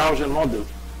conditional Gaussian model?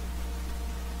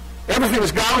 Everything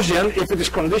is Gaussian if it is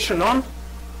conditioned on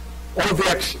all the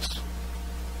x's.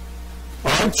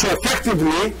 All right, so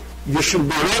effectively, you should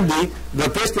be ready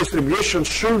that this distribution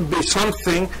should be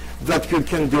something that you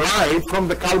can derive from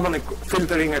the Kalman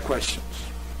filtering equations.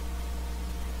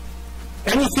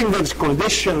 Anything that's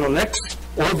conditioned on x,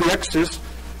 all the x's,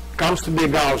 comes to be a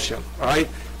Gaussian, all right?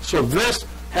 So this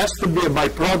has to be a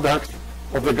byproduct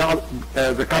of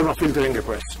the Kalman filtering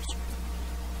equations.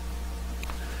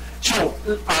 So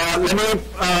let me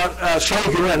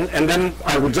show you, and then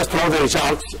I will just draw the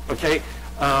results, okay?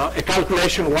 A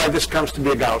calculation why this comes to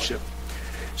be a Gaussian.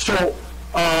 So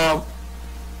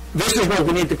this is what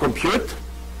we need to compute.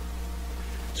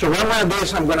 So what I'm going to do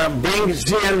is I'm going to bring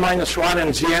Zn minus 1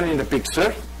 and Zn in the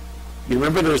picture. You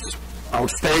remember there's our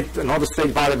state, another state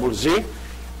variable Z,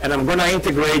 and I'm going to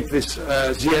integrate this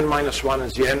Zn minus 1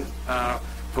 and Zn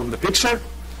from the picture.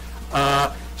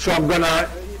 So I'm going to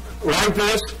write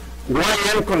this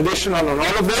Yn conditional on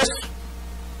all of this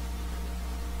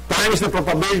times the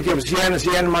probability of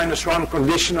Zn minus 1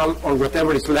 conditional on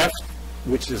whatever is left,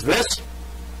 which is this.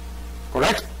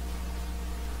 Correct?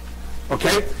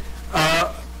 Okay.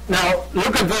 Now,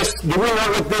 look at this. Do we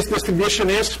know what this distribution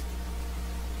is?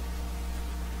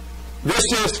 This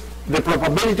is the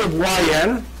probability of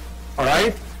Yn, all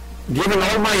right, given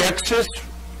all my x's,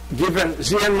 given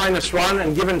Zn minus 1,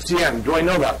 and given Zn. Do I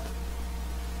know that?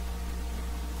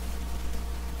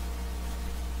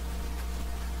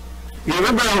 You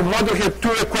remember our model had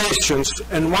two equations,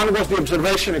 and one was the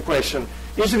observation equation.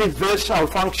 Isn't it this, our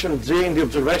function z in the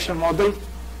observation model?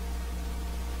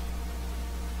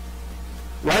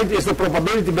 Right, is the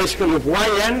probability basically of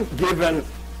Yn given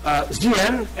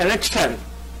Zn and Xn.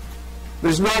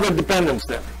 There's no other dependence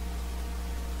there.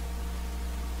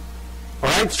 All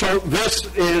right, so this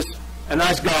is a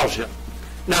nice Gaussian.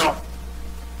 Now,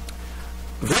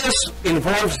 this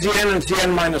involves Zn and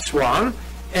Zn minus 1,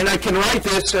 and I can write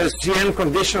this as Zn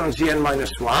conditional on Zn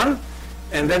minus 1,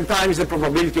 and then times the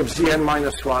probability of Zn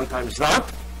minus 1 times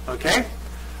that, okay?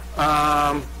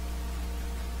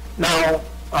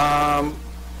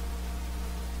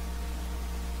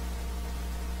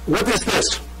 What is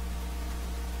this?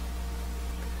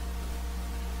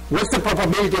 What's the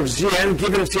probability of Zn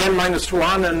given Zn minus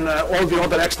 1 and all the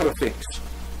other extra things?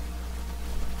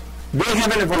 Do we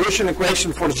have an evolution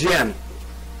equation for Zn?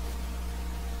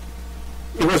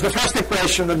 It was the first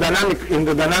equation in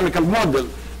the dynamical model.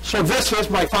 So this is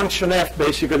my function f,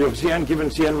 basically, of Zn given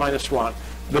Zn minus 1.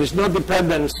 There is no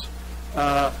dependence.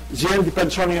 Zn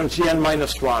depends only on Zn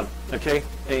minus 1, okay,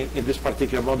 in this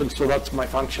particular model. So that's my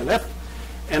function f.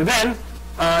 And then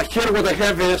here what I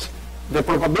have is the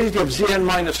probability of Zn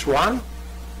minus 1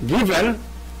 given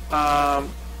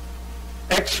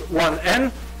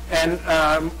x1n and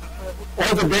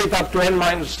all the data up to n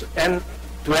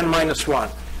minus 1.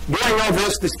 Do I know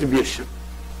this distribution?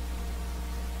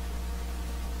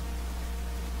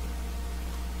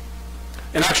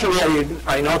 And actually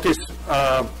I noticed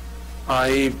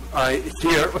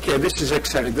here, okay, this is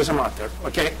xn, it doesn't matter,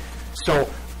 okay? So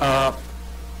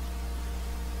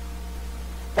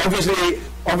obviously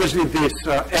obviously this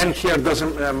n here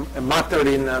doesn't matter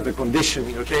in the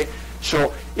conditioning, okay?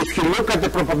 So if you look at the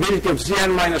probability of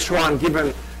Zn minus 1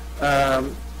 given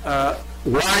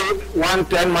y1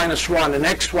 to n minus 1 and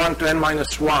x1 to n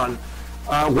minus 1,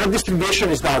 what distribution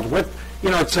is that?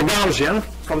 It's a Gaussian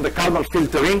from the Kalman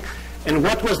filtering, and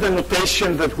what was the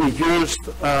notation that we used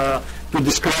to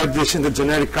describe this in the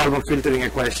generic Kalman filtering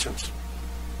equations?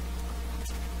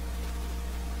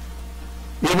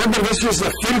 Remember, this is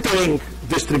the filtering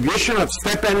distribution at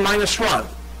step n minus 1.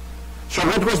 So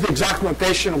what was the exact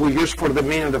notation we used for the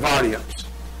mean and the variance?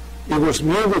 It was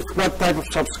mu with what type of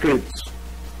subscripts?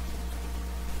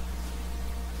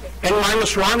 N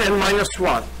minus 1, N minus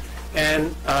 1.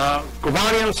 And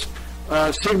covariance,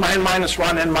 sigma N minus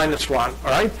 1, N minus 1,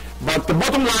 all right? But the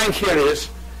bottom line here is,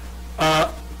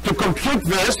 to compute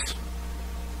this,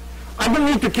 I don't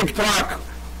need to keep track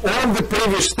all the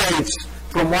previous states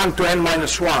from 1 to n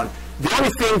minus 1. The only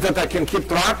thing that I can keep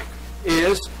track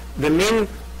is the mean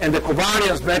and the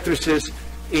covariance matrices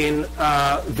in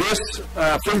this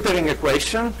filtering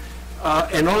equation,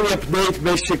 and only update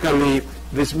basically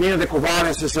this mean and the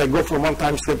covariance as I go from one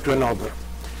time step to another.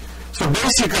 So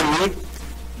basically,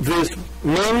 this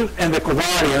mean and the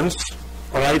covariance,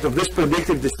 all right, of this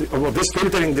predictive of this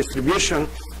filtering distribution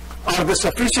are the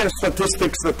sufficient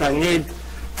statistics that I need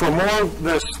from all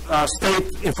the state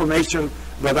information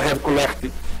that I have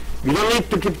collected. You don't need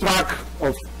to keep track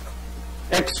of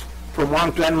x from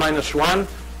 1 to n minus 1.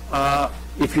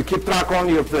 If you keep track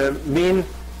only of the mean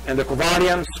and the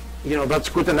covariance, that's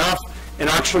good enough. And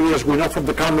actually, as we know from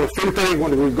the Kalman filtering,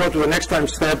 when we go to the next time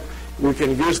step, we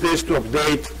can use this to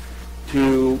update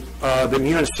to the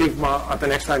mu and sigma at the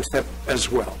next time step as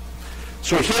well.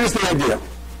 So here's the idea.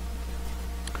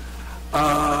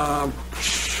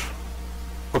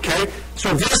 Okay,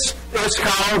 so this is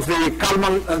how the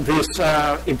Kalman, this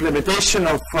implementation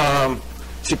of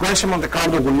sequential Monte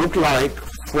Carlo will look like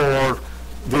for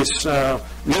this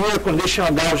linear conditional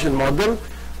Gaussian model,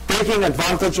 taking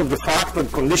advantage of the fact that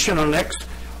condition on x,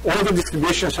 all the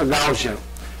distributions are Gaussian.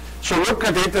 So look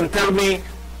at it and tell me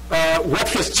what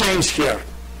has changed here.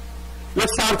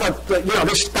 Let's start at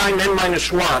this time n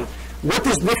minus 1. What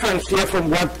is different here from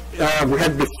what we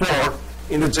had before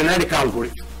in the generic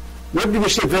algorithm? What do we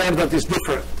see there that is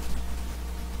different?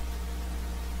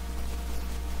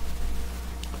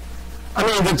 I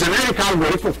mean, the generic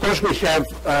algorithm, of course, we have,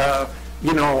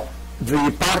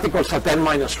 the particles at n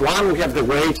minus 1. We have the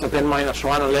weights at n minus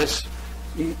 1 unless,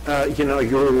 you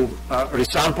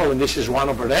resample, and this is 1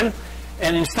 over n.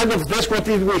 And instead of this, what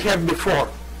did we have before?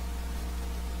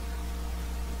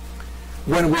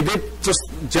 When we did just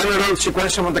general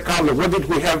sequential Monte Carlo, what did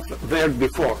we have there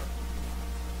before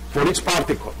for each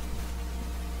particle?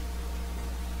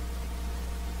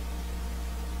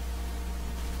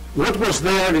 What was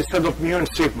there instead of mu and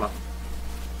sigma?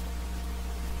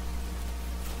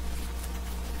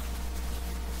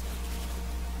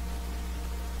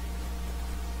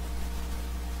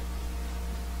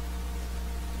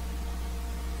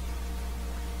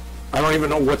 I don't even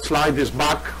know what slide is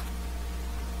back.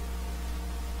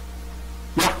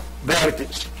 Yeah, there it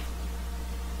is.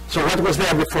 So what was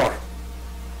there before?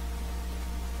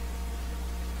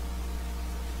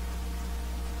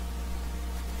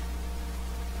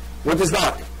 What is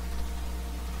that?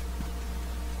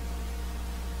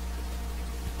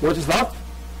 What is that?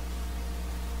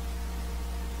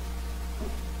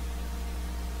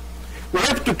 We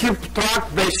have to keep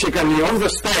track basically of the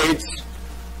states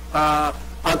at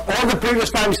all the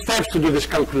previous time steps to do these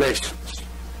calculations.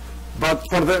 But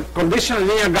for the conditional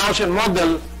linear Gaussian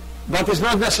model, that is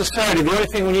not necessary. The only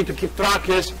thing we need to keep track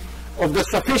is of the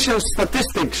sufficient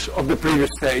statistics of the previous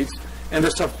states. And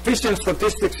the sufficient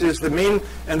statistics is the mean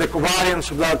and the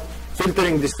covariance of that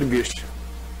filtering distribution.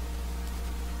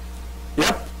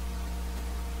 Yep?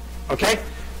 Okay?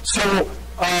 So,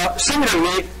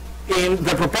 similarly, in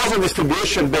the proposal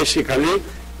distribution, basically,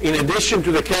 in addition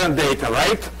to the current data,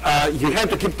 right, you have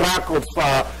to keep track of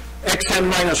xn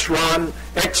minus 1,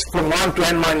 x from 1 to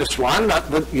n minus 1.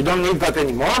 You don't need that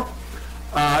anymore.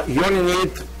 You only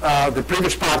need the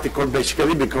previous particle,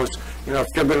 basically, because, if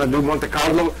you're going to do Monte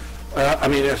Carlo,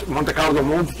 Monte Carlo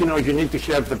move, you need to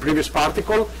have the previous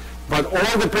particle, but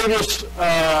all the previous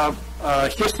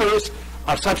histories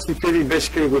are substituted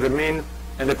basically with the mean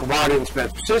and the covariance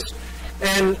matrices.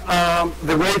 And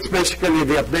the weights, basically,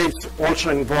 the updates also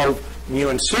involve mu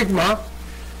and sigma.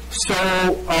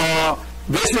 So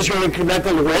this is your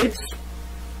incremental weights,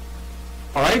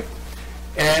 all right?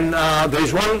 And there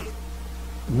is one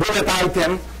bullet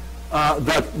item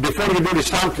that before you do the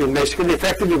sampling, basically,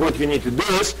 effectively what you need to do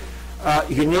is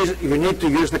you need to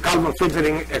use the Kalman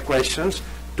filtering equations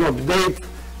to update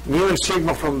mu and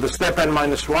sigma from the step n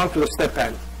minus 1 to the step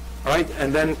n, right?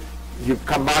 And then you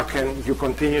come back and you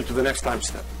continue to the next time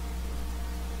step.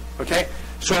 Okay?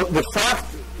 So the fact,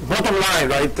 bottom line,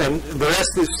 right, and the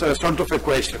rest is sort of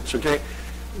equations, okay?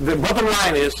 The bottom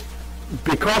line is,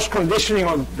 because conditioning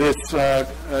on this,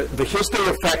 the history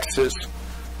of x's,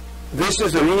 this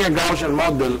is a linear Gaussian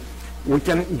model, we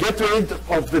can get rid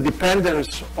of the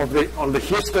dependence of on the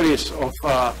histories of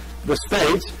the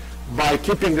states by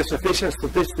keeping the sufficient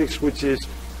statistics, which is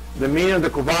the mean and the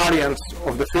covariance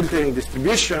of the filtering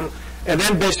distribution, and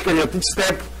then basically at each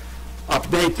step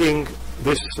updating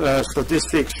this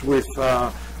statistics with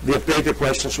the updated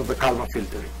equations of the Kalman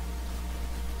filtering.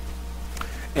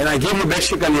 And I give you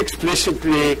basically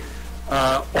explicitly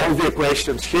all the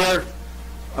equations here.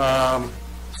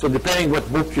 So depending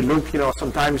what book you look,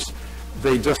 sometimes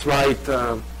they just write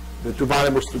the two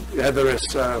variables together as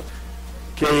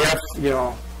KF,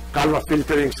 Kalman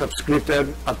filtering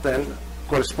subscripted at then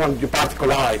corresponding to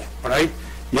particle I, right?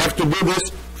 You have to do this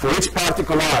for each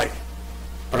particle I,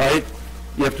 right?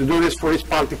 You have to do this for each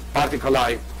particle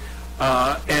I.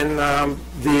 And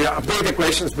the updated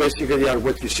equations basically are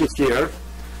what you see here.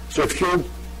 So if you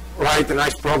write a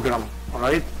nice program, all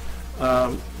right,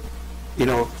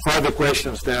 further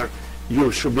equations there,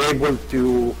 you should be able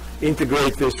to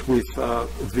integrate this with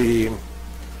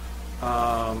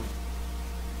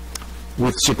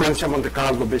with sequential Monte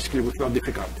Carlo, basically with no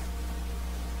difficulty.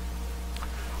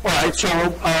 All right, so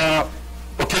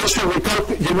okay, so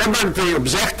you remember the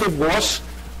objective was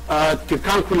to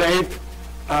calculate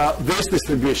this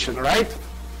distribution, right?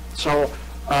 So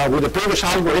with the previous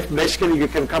algorithm, basically you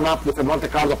can come up with a Monte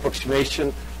Carlo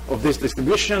approximation of this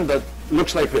distribution that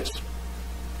looks like this.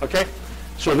 Okay?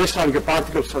 So these are your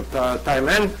particles at time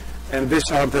n, and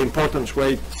these are the importance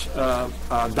weights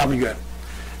Wn.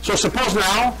 So suppose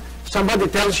now somebody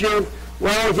tells you,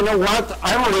 well, you know what,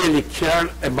 I don't really care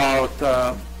about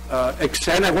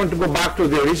xn. I want to go back to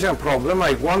the original problem.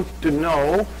 I want to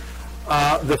know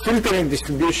the filtering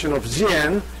distribution of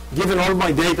Zn given all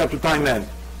my data to time n.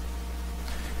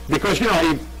 Because,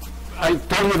 I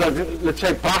told you that, let's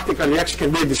say, practically x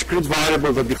can be a discrete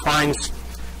variable that defines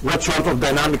what sort of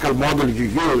dynamical model you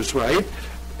use, right?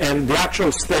 And the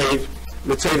actual state,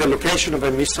 let's say the location of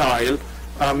a missile,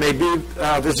 may be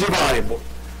the z variable.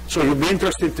 So you'd be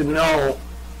interested to know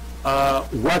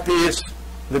what is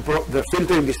the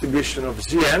filtering distribution of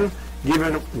Zn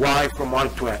given y from 1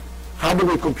 to n. How do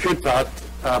we compute that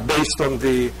based on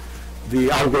the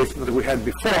algorithm that we had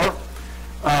before?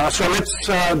 So let's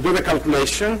do the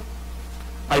calculation.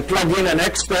 I plug in an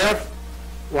x there,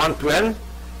 1 to n,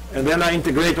 and then I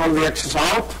integrate all the x's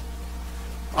out.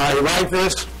 I write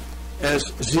this as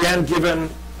Zn given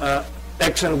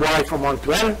x and y from 1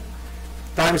 to n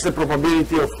times the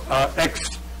probability of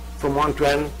x from 1 to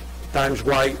n times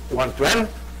y 1 to n.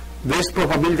 This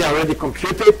probability I already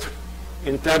computed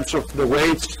in terms of the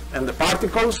weights and the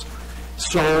particles.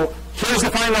 So here's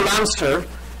the final answer.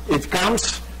 It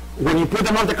comes when you put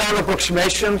the Monte Carlo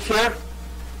approximation here.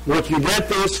 What you get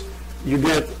is you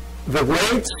get the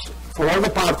weights for all the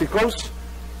particles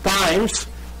times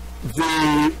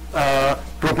the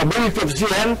probability of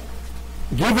Zn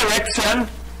given xn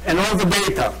and all the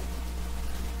data.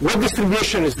 What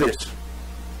distribution is this?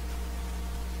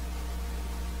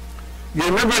 You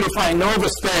remember, if I know the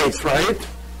states, right?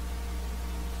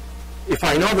 If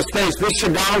I know the states, this is a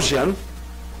Gaussian.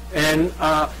 And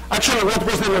actually, what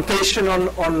was the notation on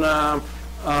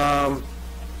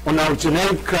our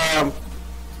generic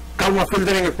Kalman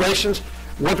filtering equations?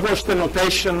 What was the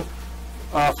notation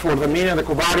for the mean and the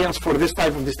covariance for this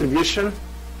type of distribution?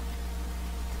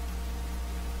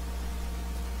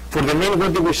 For the mean,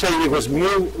 what did we say? It was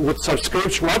mu with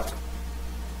subscripts what?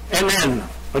 Nn,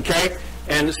 okay?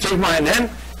 And sigma Nn.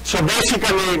 So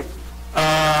basically,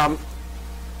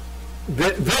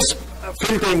 this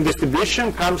filtering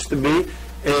distribution comes to be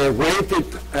a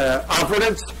weighted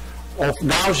average of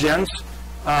Gaussians,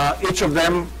 each of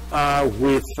them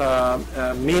with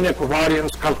mean and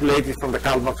covariance calculated from the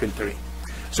Kalman filtering.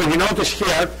 So you notice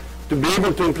here, to be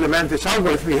able to implement this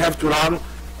algorithm, we have to run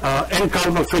n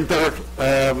Kalman filter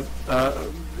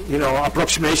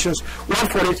approximations, one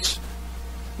for each.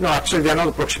 No, actually they're not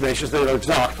approximations, they're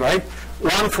exact, right?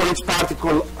 One for each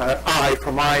particle I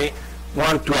from I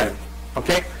 1 to n,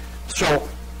 okay? So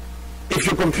if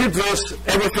you compute this,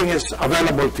 everything is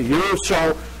available to you.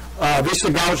 So this is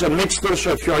a Gaussian mixture,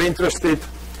 so if you're interested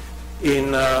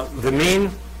in the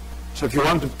mean, so if you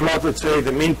want to plot, let's say,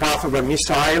 the mean path of a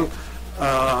missile,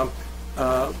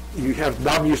 you have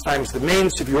W times the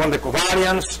means. If you want the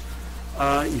covariance,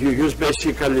 you use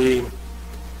basically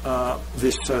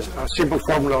this simple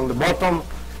formula on the bottom,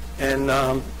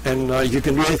 and you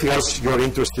can do anything else you're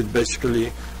interested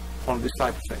basically on this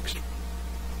type of things.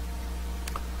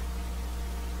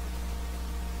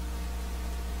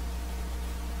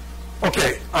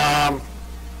 Okay, I'm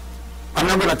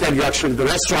not going to tell you actually the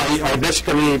rest. So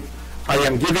I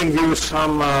am giving you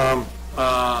some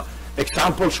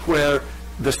examples where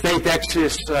the state X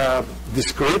is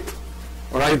discrete,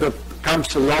 all right, that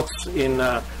comes a lot in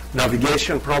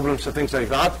navigation problems and things like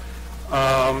that.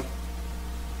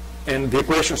 And the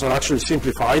equations are actually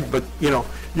simplified, but you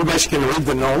guys can read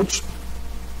the notes.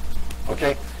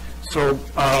 Okay, so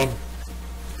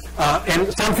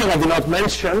and something I did not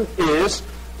mention is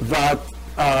that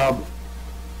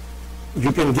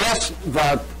you can guess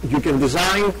that you can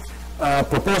design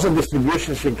proposal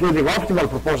distributions, including optimal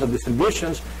proposal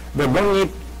distributions, that don't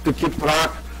need to keep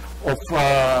track of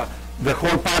the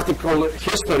whole particle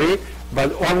history,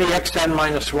 but only xn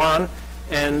minus 1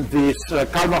 and this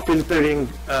Kalman filtering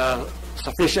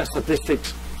sufficient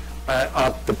statistics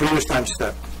at the previous time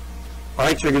step. All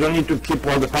right, so you don't need to keep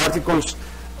all the particles,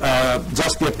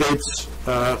 just the updates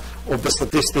of the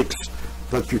statistics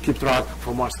that you keep track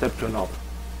from one step to another.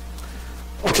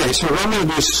 Okay, so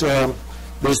remember this,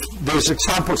 there's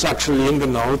examples actually in the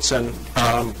notes, and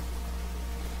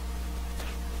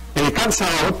it comes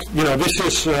out, this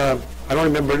is, I don't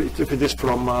remember if it is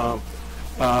from,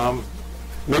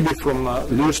 maybe from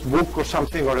Liu's book or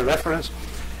something, or a reference.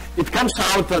 It comes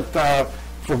out that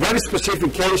for very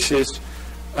specific cases,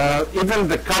 even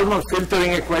the Kalman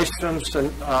filtering equations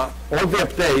and all the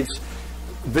updates,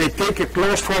 they take a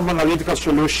closed form analytical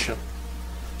solution.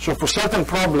 So for certain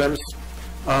problems,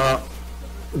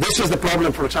 this is the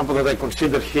problem, for example, that I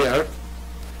consider here.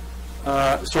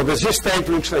 So the Z state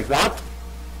looks like that.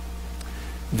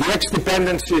 The X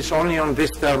dependency is only on this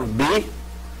term B,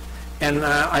 and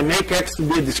I make X to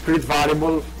be a discrete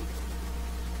variable.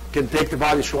 Can take the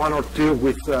values 1 or 2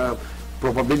 with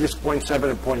probabilities 0.7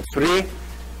 and 0.3.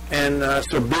 And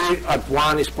so B at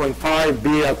 1 is 0.5,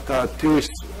 B at 2 is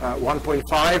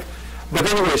 1.5.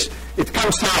 But anyways, it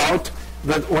comes out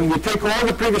that when you take all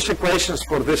the previous equations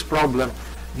for this problem,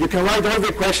 you can write all the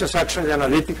equations actually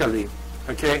analytically,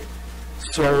 okay?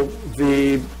 So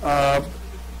the,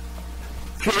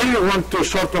 if you really want to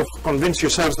sort of convince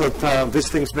yourselves that these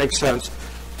things make sense,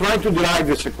 try to derive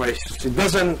these equations. It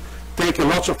doesn't take a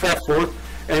lot of effort,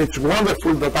 and it's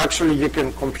wonderful that actually you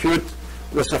can compute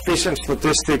the sufficient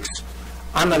statistics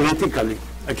analytically,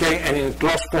 okay, and in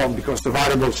closed form, because the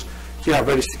variables here are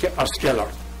are scalar,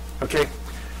 okay.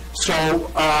 So,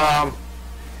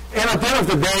 and at the end of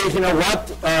the day, you know what,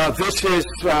 this is,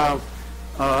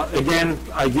 again,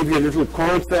 I give you a little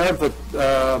code there that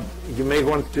you may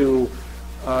want to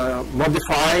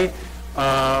modify,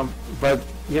 but,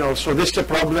 so this is a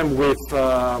problem with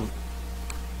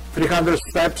 300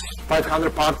 steps,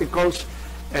 500 particles,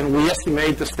 and we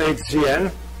estimate the state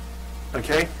Zn,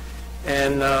 okay?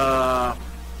 And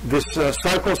these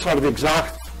circles are the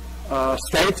exact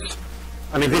states.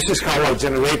 I mean, this is how I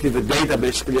generated the data.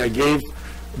 Basically, I gave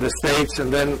the states,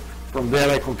 and then from there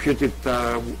I computed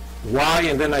y,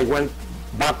 and then I went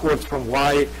backwards from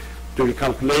y to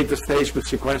recalculate the states with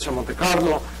sequential Monte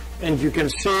Carlo. And you can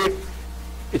see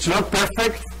it's not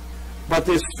perfect, but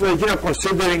it's,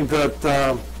 considering that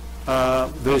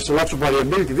there's lots of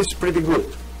variability, this is pretty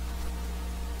good.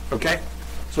 Okay?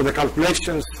 So the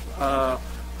calculations are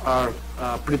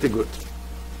pretty good.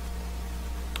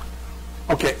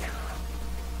 Okay.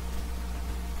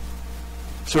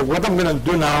 So what I'm going to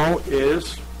do now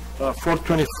is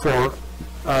 424.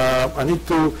 I need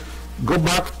to go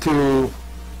back to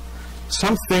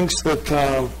some things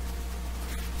that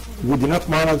we did not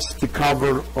manage to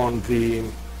cover on the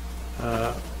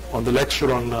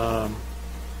lecture on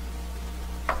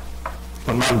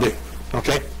Monday.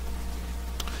 Okay.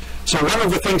 So one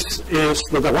of the things is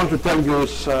that I want to tell you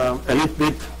is a little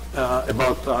bit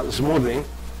about smoothing.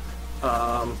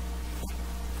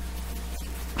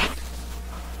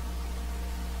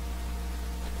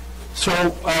 So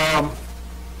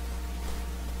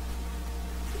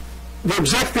the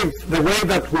objective, the way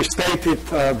that we stated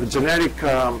the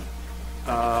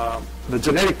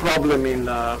generic problem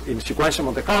in sequential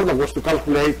Monte Carlo was to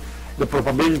calculate the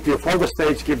probability of all the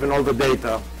states given all the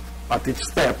data at each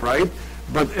step, right?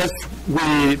 But as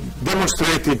we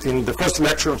demonstrated in the first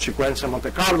lecture on sequential Monte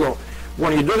Carlo,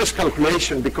 when you do this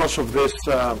calculation, because of this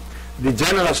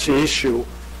degeneracy issue,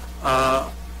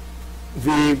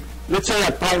 let's say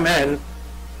at time n,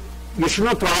 you should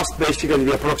not trust basically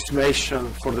the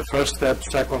approximation for the first step,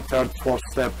 second, third, fourth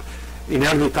step in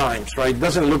early times, right? It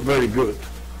doesn't look very good.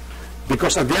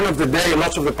 Because at the end of the day,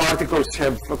 lots of the particles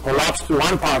have collapsed to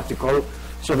one particle,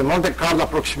 so the Monte Carlo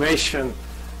approximation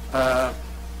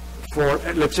for,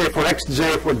 let's say, for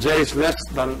xj, for j is less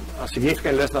than,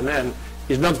 significantly less than n,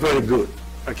 is not very good,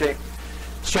 okay?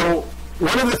 So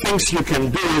one of the things you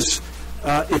can do is,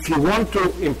 if you want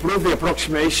to improve the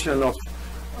approximation of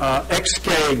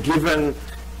xk given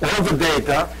all the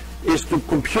data, is to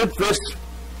compute this,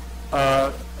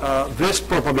 this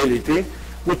probability,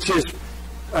 which is,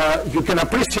 you can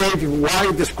appreciate why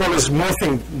it is called a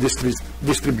smoothing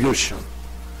distribution.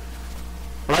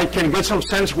 Right? Can you get some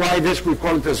sense why this we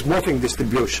call it a smoothing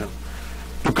distribution?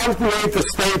 To calculate the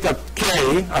state at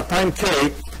k, at time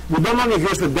k, we don't only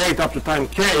use the data up to time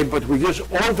k, but we use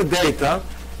all the data,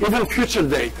 even future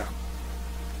data.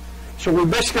 So we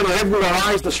basically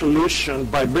regularize the solution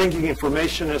by bringing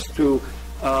information as to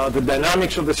the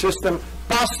dynamics of the system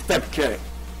past step k.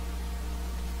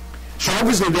 So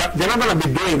obviously they're not going to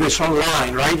be doing this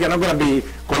online, right? You're not going to be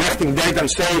collecting data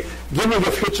and say, give me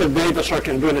the future data so I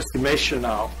can do an estimation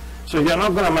now. So you're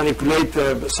not going to manipulate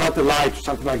a satellite or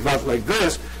something like that like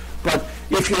this. But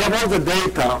if you have all the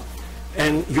data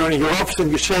and you're in your office and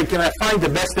you say, can I find the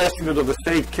best estimate of the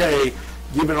state k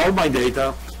given all my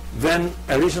data, then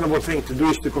a reasonable thing to do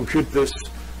is to compute this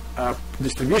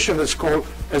distribution that's called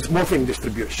a smoothing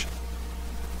distribution.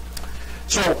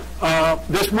 So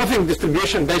the smoothing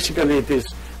distribution, basically it is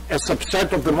a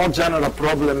subset of the more general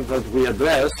problem that we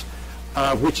address,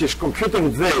 which is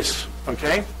computing this,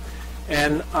 okay?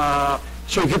 And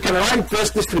so you can write this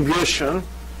distribution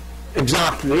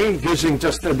exactly using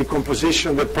just the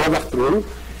decomposition, the product rule,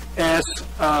 as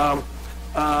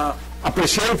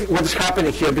appreciate what is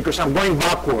happening here because I'm going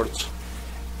backwards.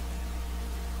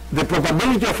 The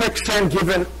probability of xn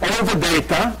given all the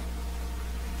data,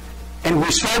 and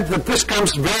we said that this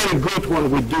comes very good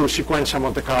when we do sequential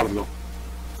Monte Carlo.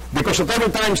 Because at every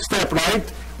time step,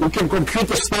 right, we can compute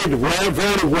the state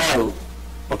very well,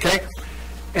 okay?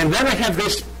 And then I have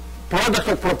this product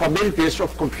of probabilities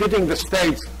of computing the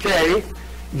states k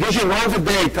using all the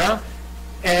data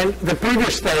and the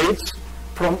previous states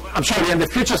from, I'm sorry, and the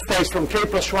future states from k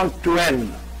plus 1 to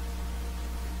n.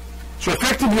 So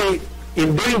effectively,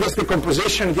 in doing this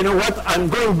decomposition, you know what, I'm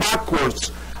going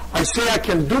backwards. I say I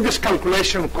can do this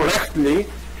calculation correctly,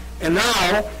 and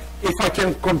now if I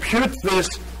can compute this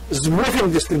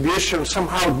smoothing distribution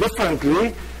somehow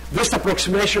differently, this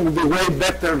approximation will be way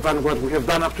better than what we have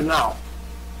done up to now.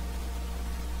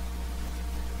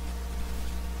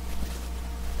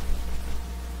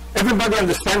 Everybody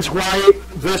understands why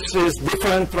this is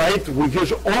different, right? We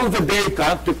use all the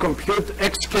data to compute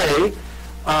xk,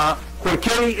 where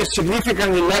k is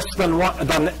significantly less than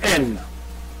n.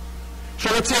 So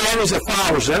let's say n is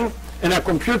 1,000, and I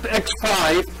compute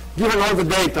x5 given all the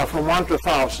data from 1 to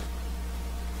 1,000.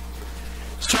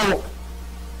 So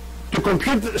to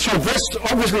compute, so this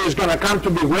obviously is going to come to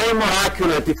be way more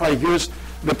accurate if I use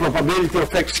the probability of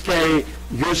xk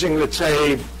using, let's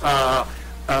say,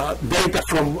 data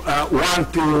from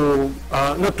 1 to,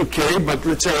 not to k, but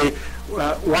let's say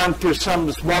 1 to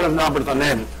some smaller number than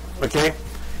n, okay?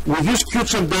 We use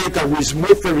future data, we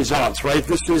smooth the results, right?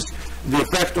 This is the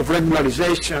effect of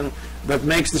regularization that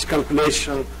makes this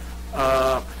calculation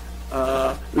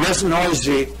less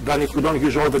noisy than if we don't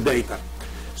use all the data.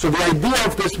 So the idea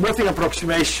of this smoothing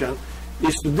approximation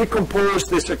is to decompose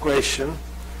this equation,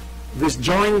 this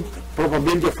joint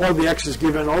probability of all the x's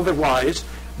given all the y's,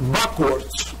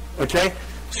 backwards, okay?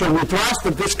 So we trust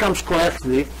that this comes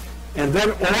correctly, and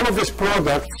then all of these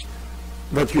products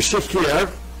that you see here,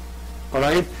 all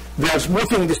right, they are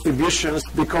smoothing distributions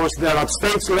because they are at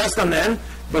states less than n,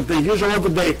 but they use all the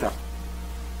data.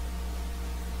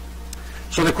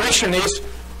 So the question is,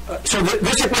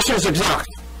 this equation is exact,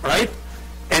 right?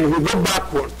 And we go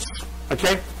backwards,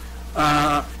 okay?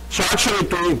 So actually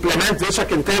to implement this, I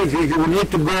can tell you, you will need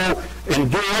to go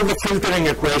and do all the filtering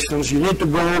equations. You need to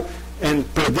go and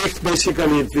predict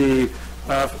basically the,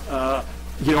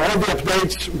 you know, all the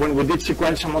updates when we did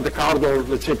sequential Monte Carlo,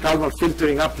 let's say Kalman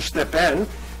filtering up to step n,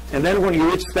 and then when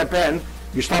you reach step n,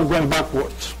 you start going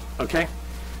backwards, okay?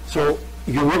 So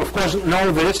you will of course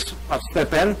know this at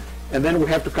step n, and then we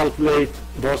have to calculate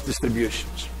those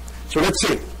distributions. So let's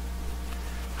see.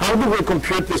 How do we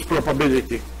compute this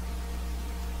probability?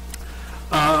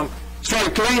 So I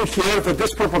claim here that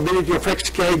this probability of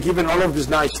xk, given all of these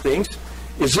nice things,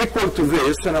 is equal to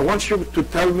this, and I want you to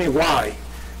tell me why.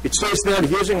 It says there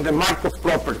using the Markov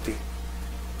property.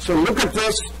 So look at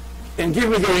this and give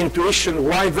me your intuition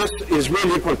why this is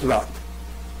really equal to that.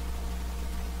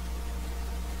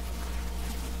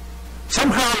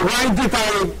 Somehow, why did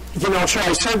I, you know, so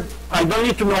I said I don't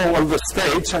need to know all the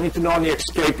states, I need to know only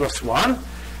xk plus 1,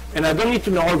 and I don't need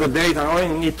to know all the data, I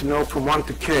only need to know from 1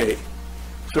 to k.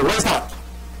 So where's that?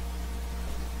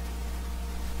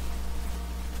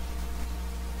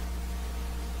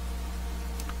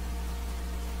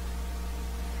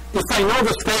 if I know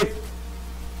the state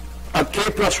at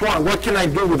k plus 1, what can I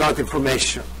do with that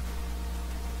information?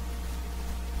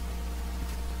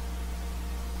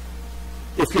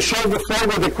 If you solve the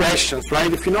forward equations,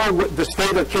 right, if you know the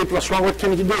state at k plus 1, what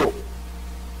can you do?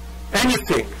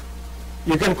 Anything.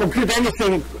 You can compute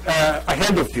anything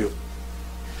ahead of you.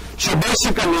 So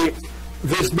basically,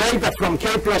 this data from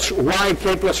k plus y,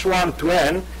 k plus 1 to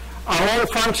n are all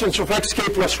functions of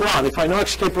xk plus 1. If I know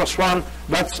xk plus 1,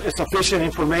 that's sufficient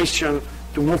information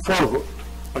to move forward.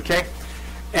 Okay?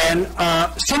 And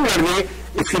similarly,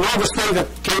 if you know the state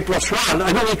at k plus 1,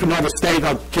 I don't need to know the state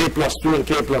at k plus 2 and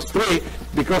k plus 3,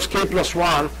 because k plus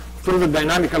 1, through the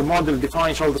dynamical model,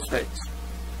 defines all the states.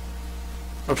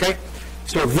 Okay?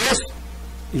 So this,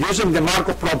 using the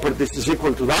Markov properties, is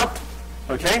equal to that.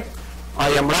 Okay? I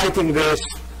am writing this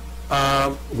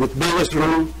with Bayes'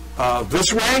 rule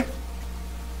this way.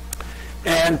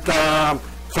 And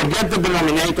forget the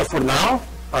denominator for now.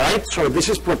 All right? So this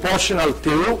is proportional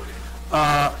to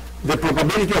the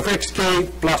probability of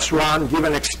xk plus 1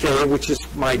 given xk, which is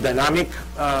my dynamic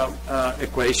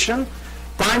equation,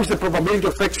 times the probability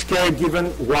of xk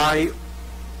given y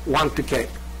 1 to k.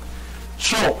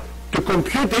 So to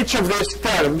compute each of these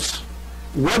terms,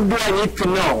 what do I need to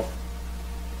know?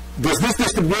 Does this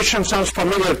distribution sound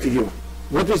familiar to you?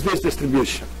 What is this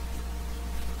distribution?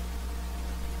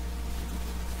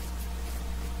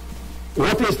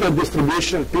 What is the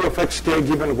distribution P of xk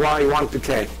given y 1 to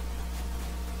k?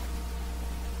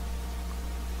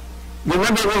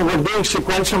 Remember, when we're doing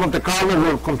sequential Monte Carlo,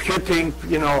 we're computing,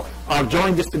 our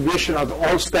joint distribution at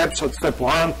all steps, at step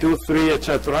 1, 2, 3,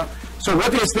 etc. So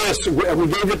what is this? We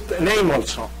gave it a name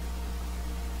also.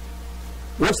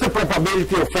 What's the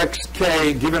probability of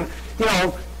xk given,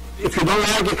 if you don't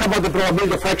like it, how about the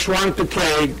probability of x1 to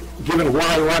k given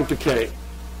y1 to k?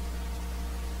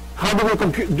 How do we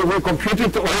compute? Do we compute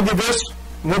it already this,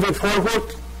 moving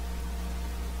forward?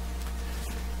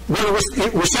 Well,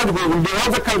 we said we will do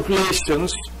all the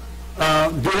calculations, do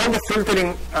all the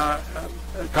filtering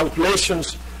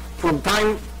calculations from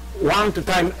time 1 to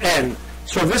time n.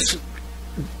 So this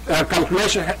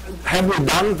calculation, have we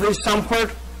done this somewhere?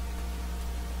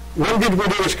 When did we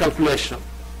do this calculation?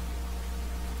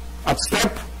 At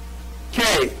step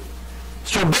k.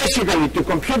 So basically, to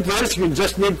compute this, you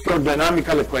just need your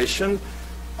dynamical equation,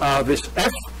 this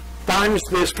f times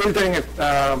this filtering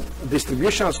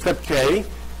distribution at step k,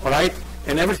 all right,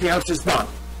 and everything else is done.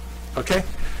 Okay?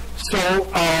 So,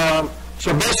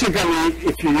 so basically,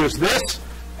 if you use this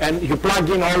and you plug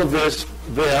in all of this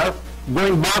there,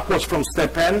 going backwards from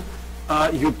step n,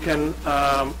 you can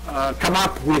come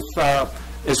up with a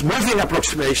smoothing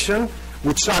approximation,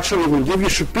 which actually will give you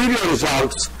superior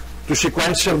results to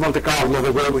sequential Monte Carlo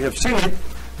the way we have seen it,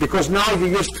 because now you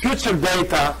use future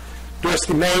data to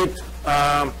estimate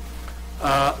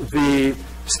the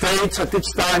states at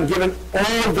each time given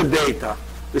all the data.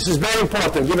 This is very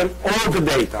important, given all the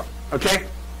data. Okay?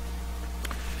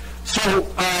 So,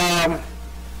 all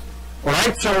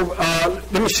right, so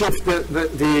let me see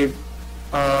if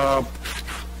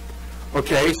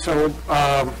okay, so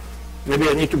maybe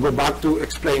I need to go back to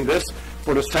explain this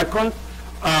for a second.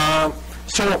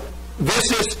 So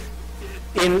this is,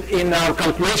 in our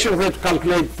calculation, we have to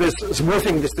calculate this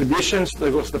smoothing distributions.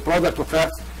 There was the product of f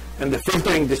and the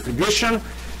filtering distribution.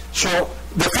 So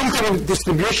the filtering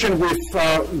distribution with,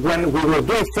 when we were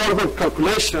doing forward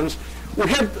calculations, we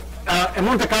had a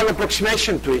Monte Carlo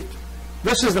approximation to it.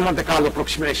 This is the Monte Carlo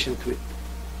approximation to it.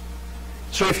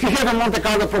 So if you have a Monte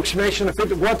Carlo approximation of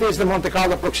it, what is the Monte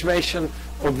Carlo approximation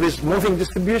of this moving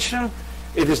distribution?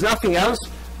 It is nothing else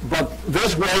but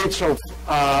these weights of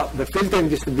the filtering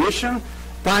distribution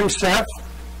times f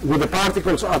with the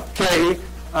particles at k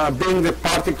being the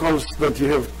particles that you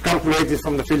have calculated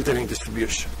from the filtering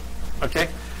distribution. Okay?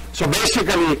 So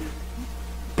basically,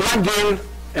 plug in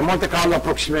a Monte Carlo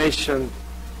approximation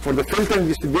for the filtering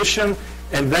distribution,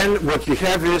 and then what you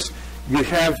have is you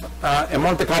have a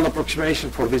Monte Carlo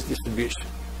approximation for this distribution.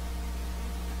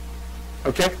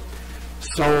 Okay?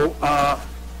 So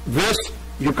this,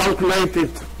 you calculate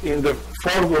it in the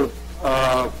forward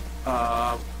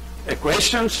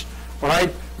equations,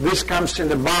 right? This comes in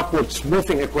the backward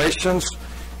smoothing equations,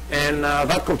 and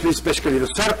that completes basically the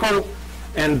circle,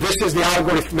 and this is the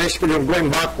algorithm basically of going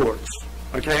backwards.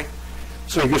 Okay?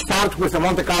 So you start with a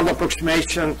Monte Carlo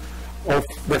approximation of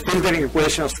the filtering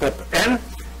equation step n,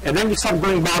 and then you start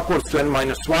going backwards to n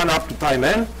minus 1 up to time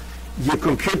n. You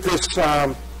compute this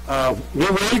new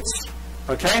weights,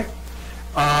 okay?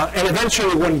 And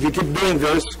eventually, when you keep doing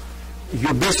this,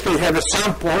 you basically have a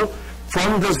sample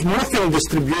from the smoothing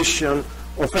distribution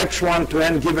of x1 to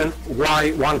n given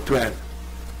y1 to n.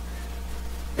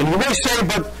 And you may say,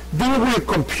 but Did we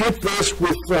compute this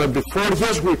with before?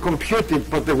 Yes, we computed,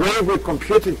 but the way we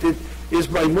computed it is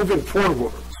by moving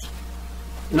forwards.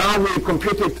 Now we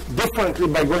compute it differently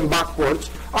by going backwards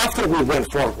after we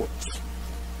went forwards.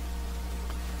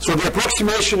 So the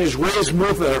approximation is way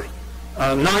smoother,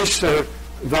 nicer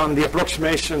than the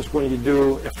approximations when you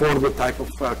do a forward type of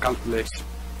calculation.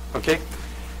 Okay?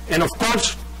 And of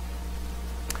course,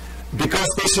 because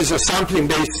this is a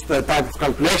sampling-based type of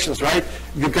calculations, right?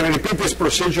 You can repeat this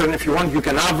procedure, and if you want, you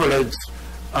can average,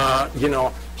 you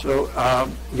know. So,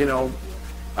 you know,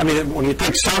 I mean, when you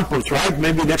take samples, right?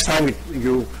 Maybe next time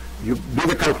you do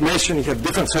the calculation, you have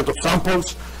different set of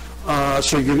samples,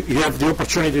 so you have the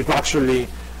opportunity to actually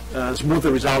smooth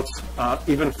the results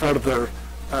even further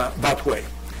that way.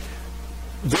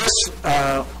 This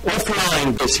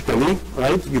offline, basically,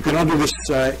 right? You cannot do this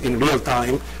in real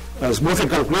time. Smoothing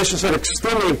calculations are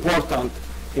extremely important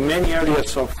in many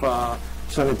areas of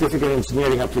scientific and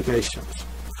engineering applications.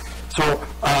 So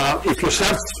if you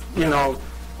search, you know,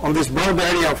 on this broad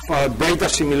area of data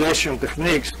simulation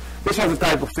techniques, these are the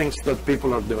type of things that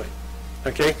people are doing.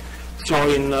 Okay, so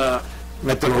in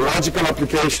meteorological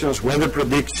applications, weather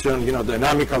prediction, you know,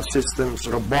 dynamical systems,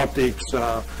 robotics,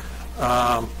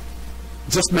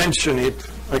 just mention it.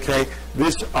 Okay,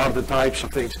 these are the types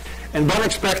of things, and don't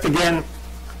expect again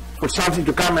for something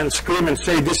to come and scream and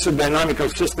say this is a dynamical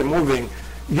system moving.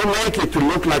 You make it to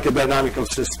look like a dynamical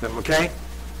system. Okay,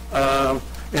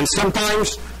 and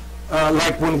sometimes.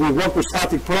 Like when we work with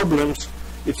static problems,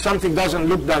 if something doesn't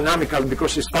look dynamical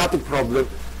because it's a static problem,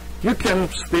 you can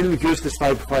still use this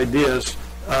type of ideas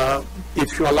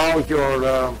if you allow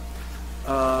your,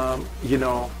 you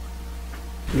know,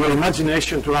 your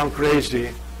imagination to run crazy.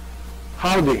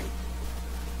 Howdy,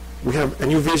 we have a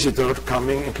new visitor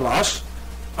coming in class.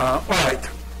 All right,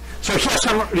 so here's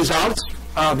some results.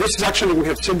 This is actually, we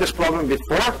have seen this problem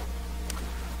before.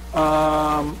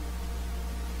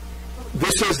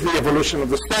 This is the evolution of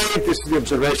the state. This is the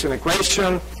observation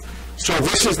equation. So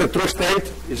this is the true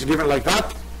state. It's given like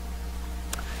that.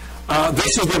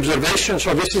 This is the observation.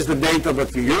 So this is the data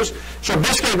that you use. So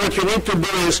basically what you need to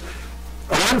do is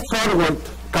run forward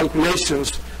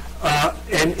calculations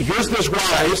and use this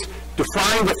wise to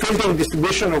find the filtering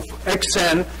distribution of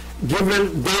xn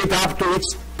given data up to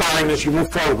each time as you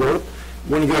move forward.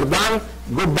 When you're done,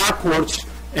 go backwards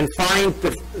and find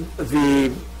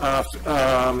the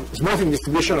smoothing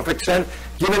distribution of xn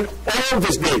given all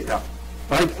this data,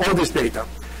 right? All this data.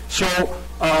 So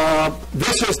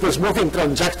this is the smoothing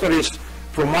trajectories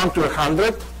from 1 to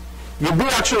 100. You'll be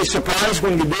actually surprised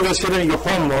when you do this even in your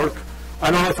homework.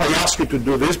 I don't know if I ask you to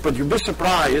do this, but you'll be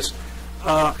surprised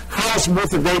how smooth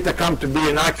the data come to be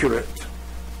inaccurate.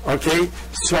 Okay,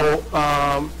 so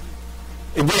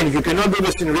again, you cannot do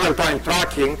this in real-time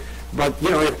tracking, but you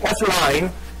know, offline,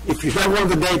 if you have all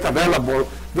the data available,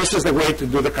 this is the way to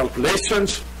do the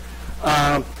calculations.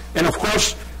 And of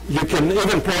course, you can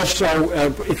even pause, so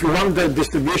if you want the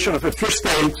distribution of a few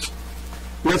states,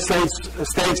 let's say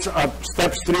states at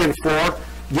steps 3 and 4,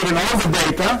 given all the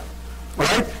data,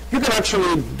 right, you can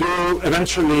actually do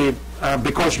eventually,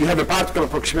 because you have a particle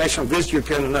approximation of this, you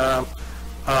can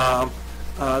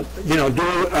you know,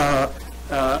 do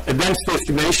a density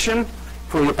estimation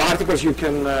for your particles. You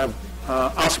can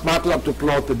ask MATLAB to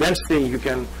plot the density. You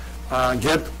can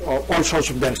get all sorts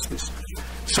of densities.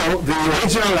 So the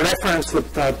original reference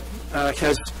that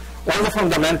has all the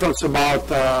fundamentals about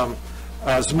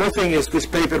smoothing is this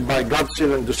paper by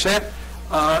Gaussian and Doucet,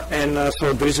 and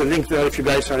so there is a link there if you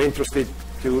guys are interested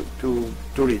to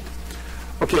read.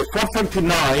 Okay,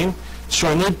 439. So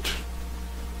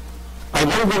I'm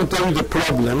not going to tell you the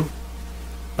problem.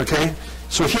 Okay,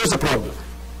 so here's the problem.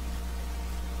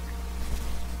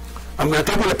 I'm going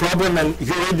to tell you the problem, and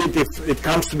you read it if it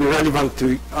comes to be relevant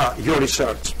to your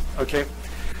research. Okay,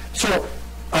 so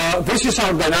this is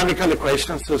our dynamical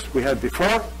equations as we had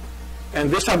before,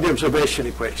 and these are the observation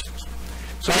equations.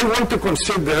 So I want to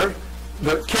consider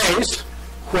the case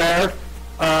where,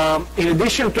 in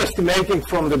addition to estimating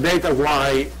from the data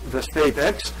y the state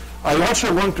x, I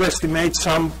also want to estimate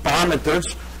some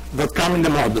parameters that come in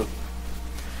the model.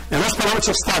 And those parameters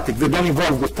are static; they don't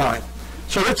evolve with time.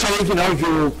 So let's say you know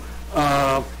you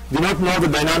do not know the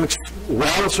dynamics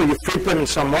well, so you fit them in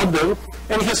some model,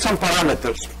 and it has some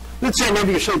parameters. Let's say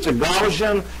maybe you say it's a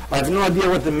Gaussian, I have no idea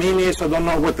what the mean is, I don't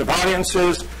know what the variance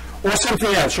is, or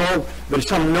something else, or there's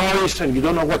some noise and you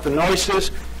don't know what the noise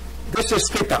is. This is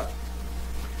theta.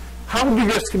 How do you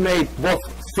estimate both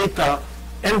theta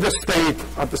and the state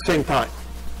at the same time?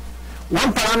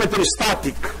 One parameter is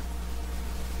static,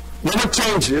 never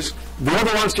changes, the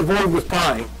other ones evolve with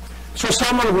time. So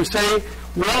someone will say,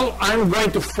 well, I'm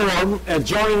going to form a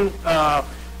joint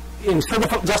instead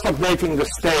of just updating the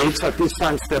states at each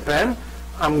time step n,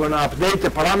 I'm going to update the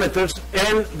parameters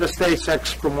and the states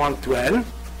x from 1 to n,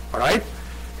 all right?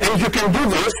 And you can do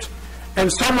this,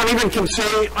 and someone even can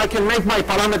say, I can make my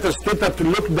parameters theta to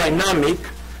look dynamic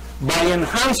by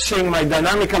enhancing my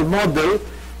dynamical model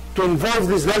to involve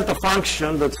this delta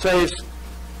function that says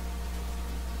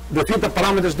the theta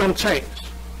parameters don't change.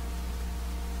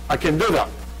 I can do that.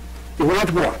 It will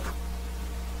not work,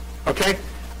 okay?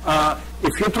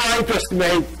 If you try to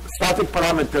estimate static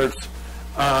parameters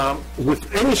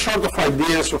with any sort of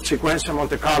ideas of sequential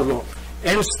Monte Carlo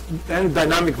and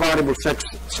dynamic variables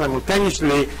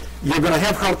simultaneously, you're going to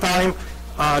have hard time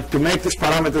to make these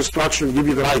parameters to actually give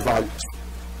you the right values,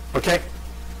 okay?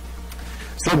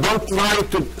 So don't try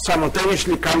to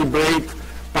simultaneously calibrate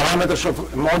parameters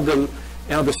of a model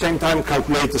and at the same time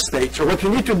calculate the state. So what you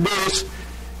need to do is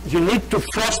you need to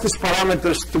force these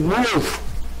parameters to move.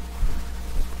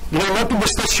 You know, not to be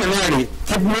stationary,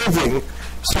 keep moving.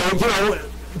 So, you know,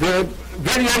 the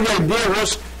very early idea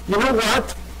was, you know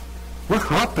what? What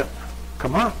happened?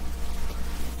 Come on.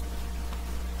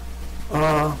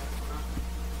 All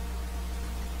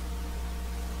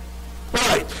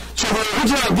right. So the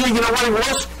original idea, you know what it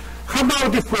was? How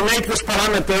about if we make these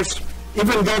parameters,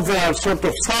 even though they are sort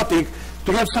of static,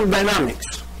 to have some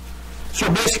dynamics? So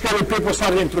basically people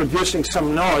started introducing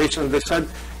some noise and they said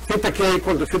theta k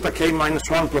equal to theta k minus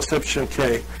 1 plus epsilon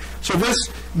k. So this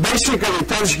basically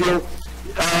tells you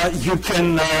you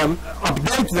can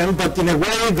update them, but in a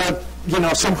way that, you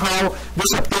know, somehow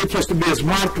this update has to be a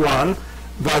smart one,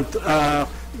 that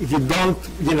you don't,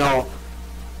 you know,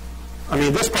 I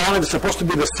mean, this parameter is supposed to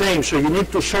be the same, so you need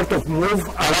to sort of move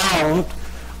around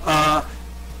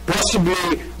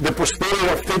possibly the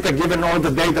posterior of theta given all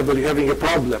the data that you're having a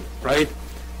problem, right?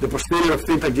 The posterior of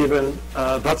theta given,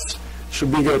 that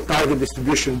should be your target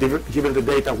distribution given the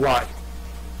data y.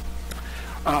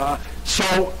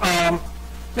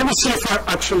 Let me see if I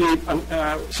actually,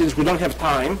 since we don't have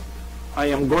time, I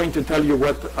am going to tell you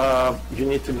what you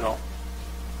need to know.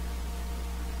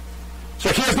 So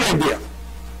here's the idea.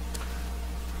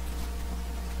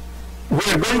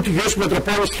 We are going to use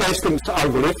Metropolis-Hastings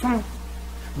algorithm.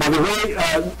 By the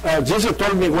way, Jesus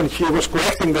told me when he was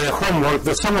correcting the homework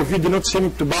that some of you do not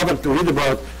seem to bother to read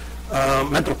about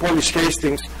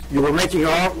Metropolis-Hastings. You were making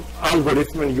your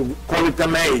algorithm and you call it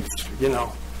M8, you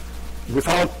know,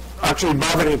 without actually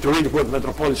bothering to read what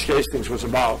Metropolis-Hastings was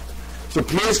about. So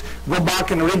please go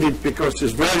back and read it because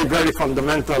it's very, very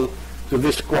fundamental to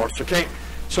this course, okay?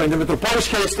 So in the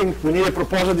Metropolis-Hastings, we need a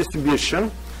proposal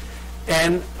distribution,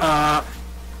 and our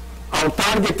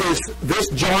target is this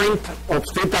joint of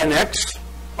theta and x,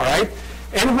 all right?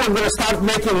 And we're going to start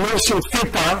making moves in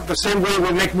theta the same way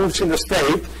we make moves in the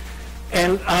state.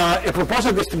 And a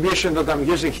proposal distribution that I'm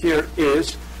using here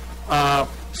is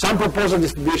some proposal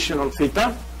distribution on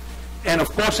theta, and of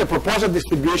course a proposal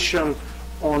distribution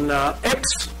on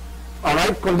x, all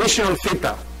right, conditional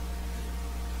theta,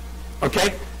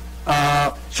 okay?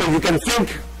 So you can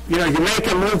think, you know, you make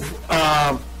a move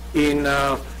in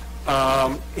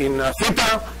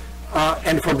theta,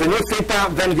 and for the new theta,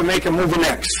 then you make a move in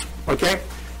x, okay?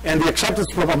 And the acceptance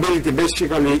probability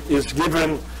basically is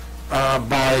given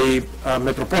by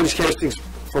Metropolis-Hastings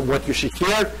from what you see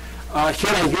here.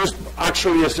 Here I used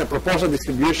actually as a proposal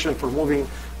distribution for moving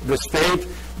the state,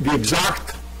 the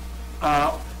exact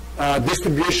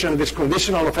distribution, this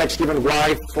conditional of x given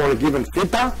y for a given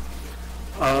theta.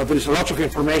 There is lots of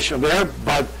information there,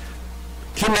 but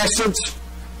key message,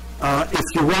 if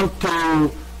you want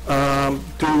to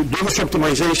do this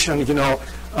optimization, you know,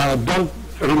 don't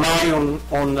rely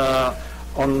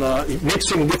on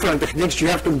mixing different techniques. You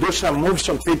have to do some moves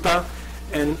on theta,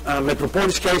 and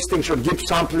Metropolis-Hastings or deep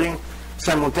sampling,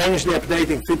 simultaneously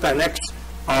updating theta and x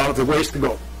are the ways to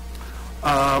go.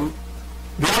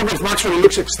 The algorithm actually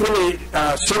looks extremely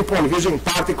simple using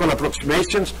particle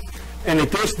approximations, and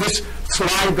it is this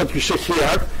slide that you see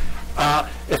here.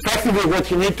 Effectively, what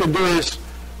you need to do is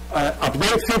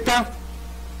update theta.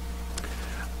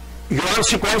 You run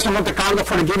sequential Monte Carlo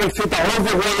for a given theta all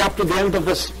the way up to the end of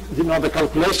this, you know, the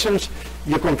calculations.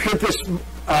 You compute this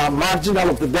marginal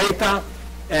of the data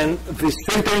and this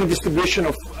filtering distribution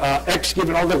of x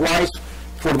given all the y's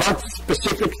for that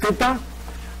specific theta.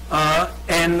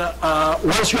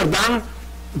 Once you're done,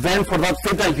 then for that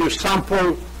theta you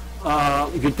sample,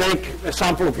 you take a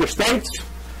sample of your states,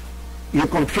 you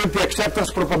compute the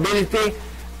acceptance probability,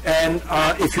 and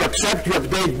if you accept, you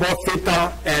update both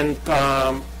theta and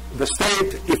the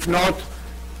state. If not,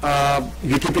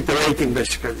 you keep iterating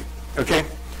basically, okay?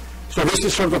 So this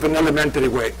is sort of an elementary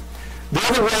way. The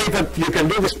other way that you can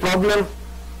do this problem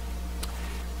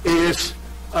is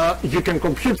you can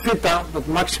compute theta that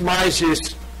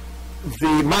maximizes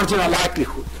the marginal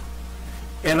likelihood.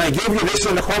 And I gave you this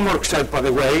in the homework set, by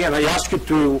the way, and I asked you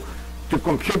to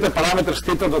compute the parameters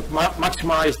theta that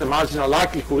maximize the marginal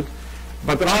likelihood.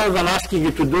 But rather than asking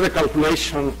you to do the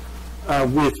calculation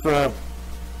with real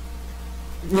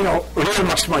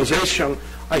maximization,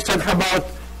 I said, how about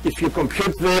if you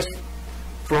compute this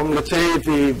from, let's say,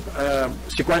 the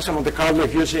sequential Monte Carlo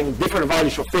using different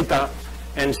values of theta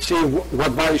and see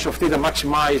what values of theta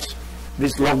maximize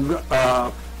this log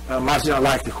marginal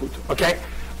likelihood, okay?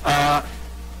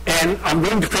 And I'm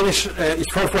going to finish, it's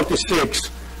 4:46.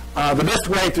 The best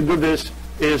way to do this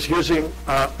is using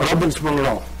Robinson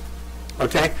law,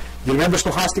 okay? You remember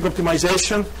stochastic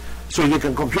optimization? So you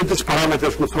can compute these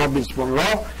parameters with Robinson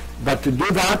law, but to do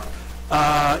that,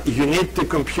 you need to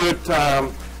compute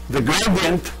the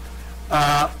gradient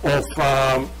of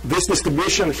this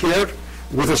distribution here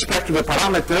with respect to the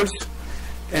parameters,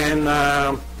 and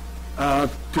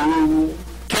to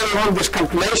carry on this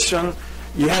calculation,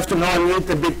 you have to know a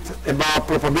little bit about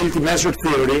probability measure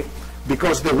theory,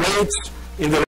 because the weights in the